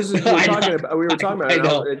 I was just we were talking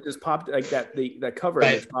about it. It just popped like that cover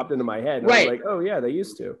image popped into my head. And I was like, oh yeah, they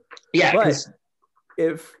used to. Yeah, but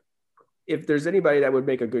if there's anybody that would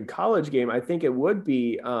make a good college game, I think it would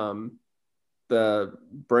be the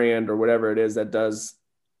brand or whatever it is that does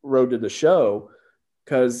Road to the Show,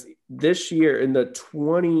 because this year in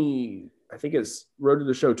the I think it's Road to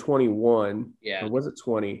the Show 21. Yeah. Or was it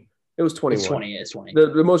 20? It was 21. It's 20.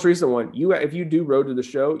 The most recent one. If you do Road to the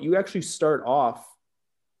Show, you actually start off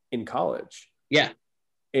in college. Yeah.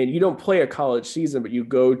 And you don't play a college season, but you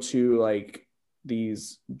go to like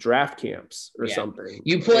these draft camps or something.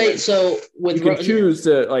 You play you can choose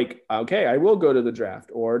to like, okay, I will go to the draft,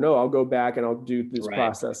 or no, I'll go back and I'll do this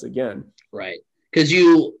process again. Right. Because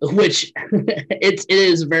it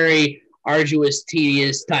is very arduous,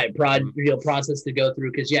 tedious type process to go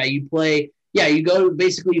through. Because you play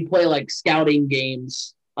like scouting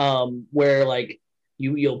games, where like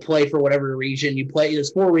you'll play for whatever region you play.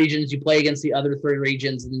 There's 4 regions. You play against the other 3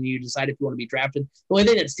 regions, and then you decide if you want to be drafted. The only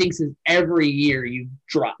thing that stinks is every year you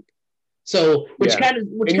drop. So which kind of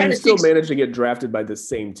still managed to get drafted by the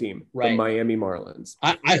same team, right? The Miami Marlins.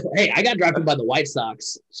 I got drafted by the White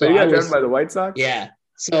Sox. So you got drafted by the White Sox? Yeah.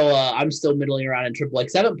 So I'm still middling around in AAA,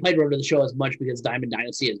 because I haven't played Road to the Show as much because Diamond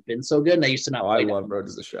Dynasty has been so good, and I used to not play. I love Road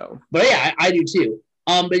to the Show. But yeah, I do too.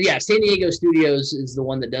 But yeah, San Diego Studios is the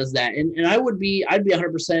one that does that, and I'd be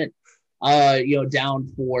 100%, down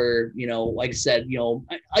for, like I said,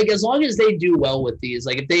 like as long as they do well with these,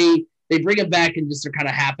 like if they bring them back and just are kind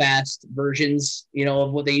of half-assed versions,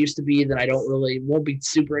 of what they used to be, then I won't be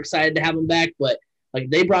super excited to have them back. But like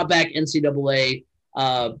they brought back NCAA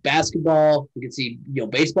basketball, we can see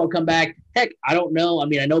baseball come back. Heck, I don't know. I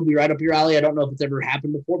mean, I know it'd be right up your alley. I don't know if it's ever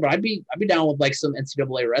happened before, but I'd be down with like some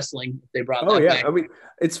NCAA wrestling if they brought that back. I mean,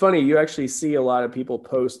 it's funny. You actually see a lot of people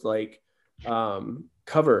post like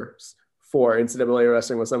covers for NCAA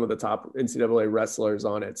wrestling with some of the top NCAA wrestlers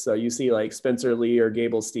on it. So you see like Spencer Lee or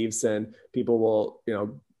Gable Steveson, people will,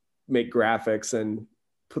 make graphics and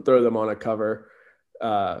throw them on a cover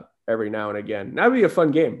every now and again. That would be a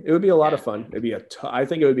fun game. It would be a lot of fun. I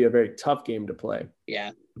think it would be a very tough game to play.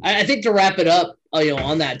 Yeah. I think to wrap it up,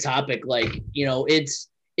 on that topic, like, it'll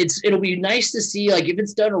be nice to see, like, if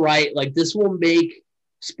it's done right, like this will make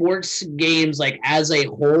sports games, like as a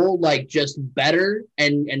whole, like just better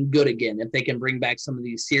and good again, if they can bring back some of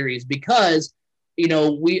these series, because,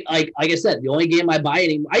 we like I said, the only game I buy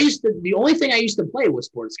the only thing I used to play was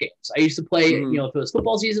sports games. I used to play, if it was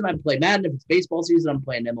football season, I'd play Madden. If it's baseball season, I'm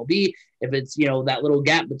playing MLB. If it's, that little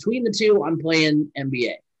gap between the two, I'm playing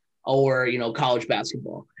NBA or, college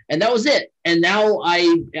basketball. And that was it. And now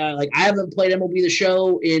I haven't played MLB The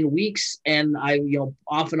Show in weeks, and I,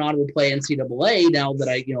 off and on will play NCAA now that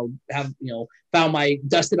I, have, found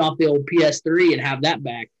dusted off the old PS3 and have that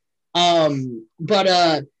back.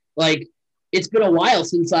 But it's been a while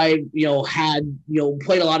since I, had,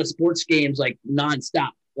 played a lot of sports games like nonstop,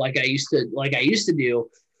 like I used to do.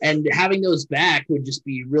 And having those back would just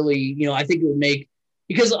be really, I think it would make,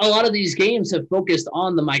 because a lot of these games have focused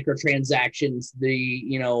on the microtransactions,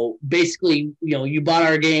 basically, you bought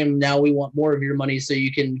our game, now we want more of your money so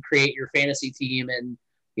you can create your fantasy team and,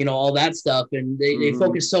 all that stuff. And they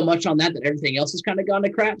focus so much on that everything else has kind of gone to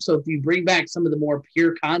crap. So if you bring back some of the more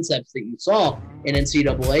pure concepts that you saw in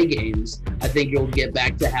NCAA games, I think you'll get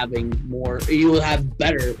back to having more, you will have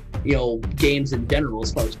better, games in general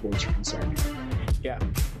as far as sports are concerned. Yeah.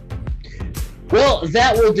 Well,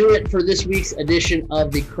 that will do it for this week's edition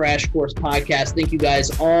of the Crash Course Podcast. Thank you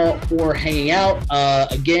guys all for hanging out.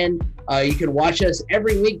 Again, you can watch us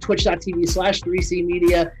every week, twitch.tv/3C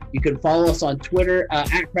Media. You can follow us on Twitter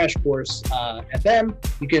at Crash Course FM.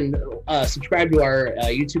 You can subscribe to our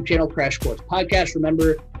YouTube channel, Crash Course Podcast.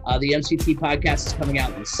 Remember, the MCT podcast is coming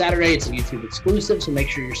out on Saturday. It's a YouTube exclusive, so make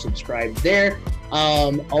sure you're subscribed there.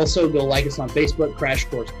 Also, go like us on Facebook, Crash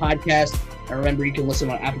Course Podcast. And remember, you can listen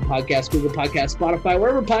on Apple Podcasts, Google Podcasts, Spotify,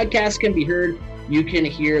 wherever podcasts can be heard. You can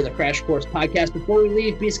hear the Crash Course Podcast. Before we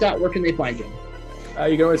leave, B. Scott, where can they find you?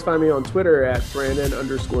 You can always find me on Twitter at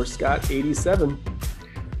Brandon_Scott87.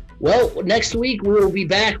 Well, next week we will be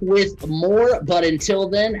back with more, but until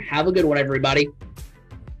then, have a good one, everybody.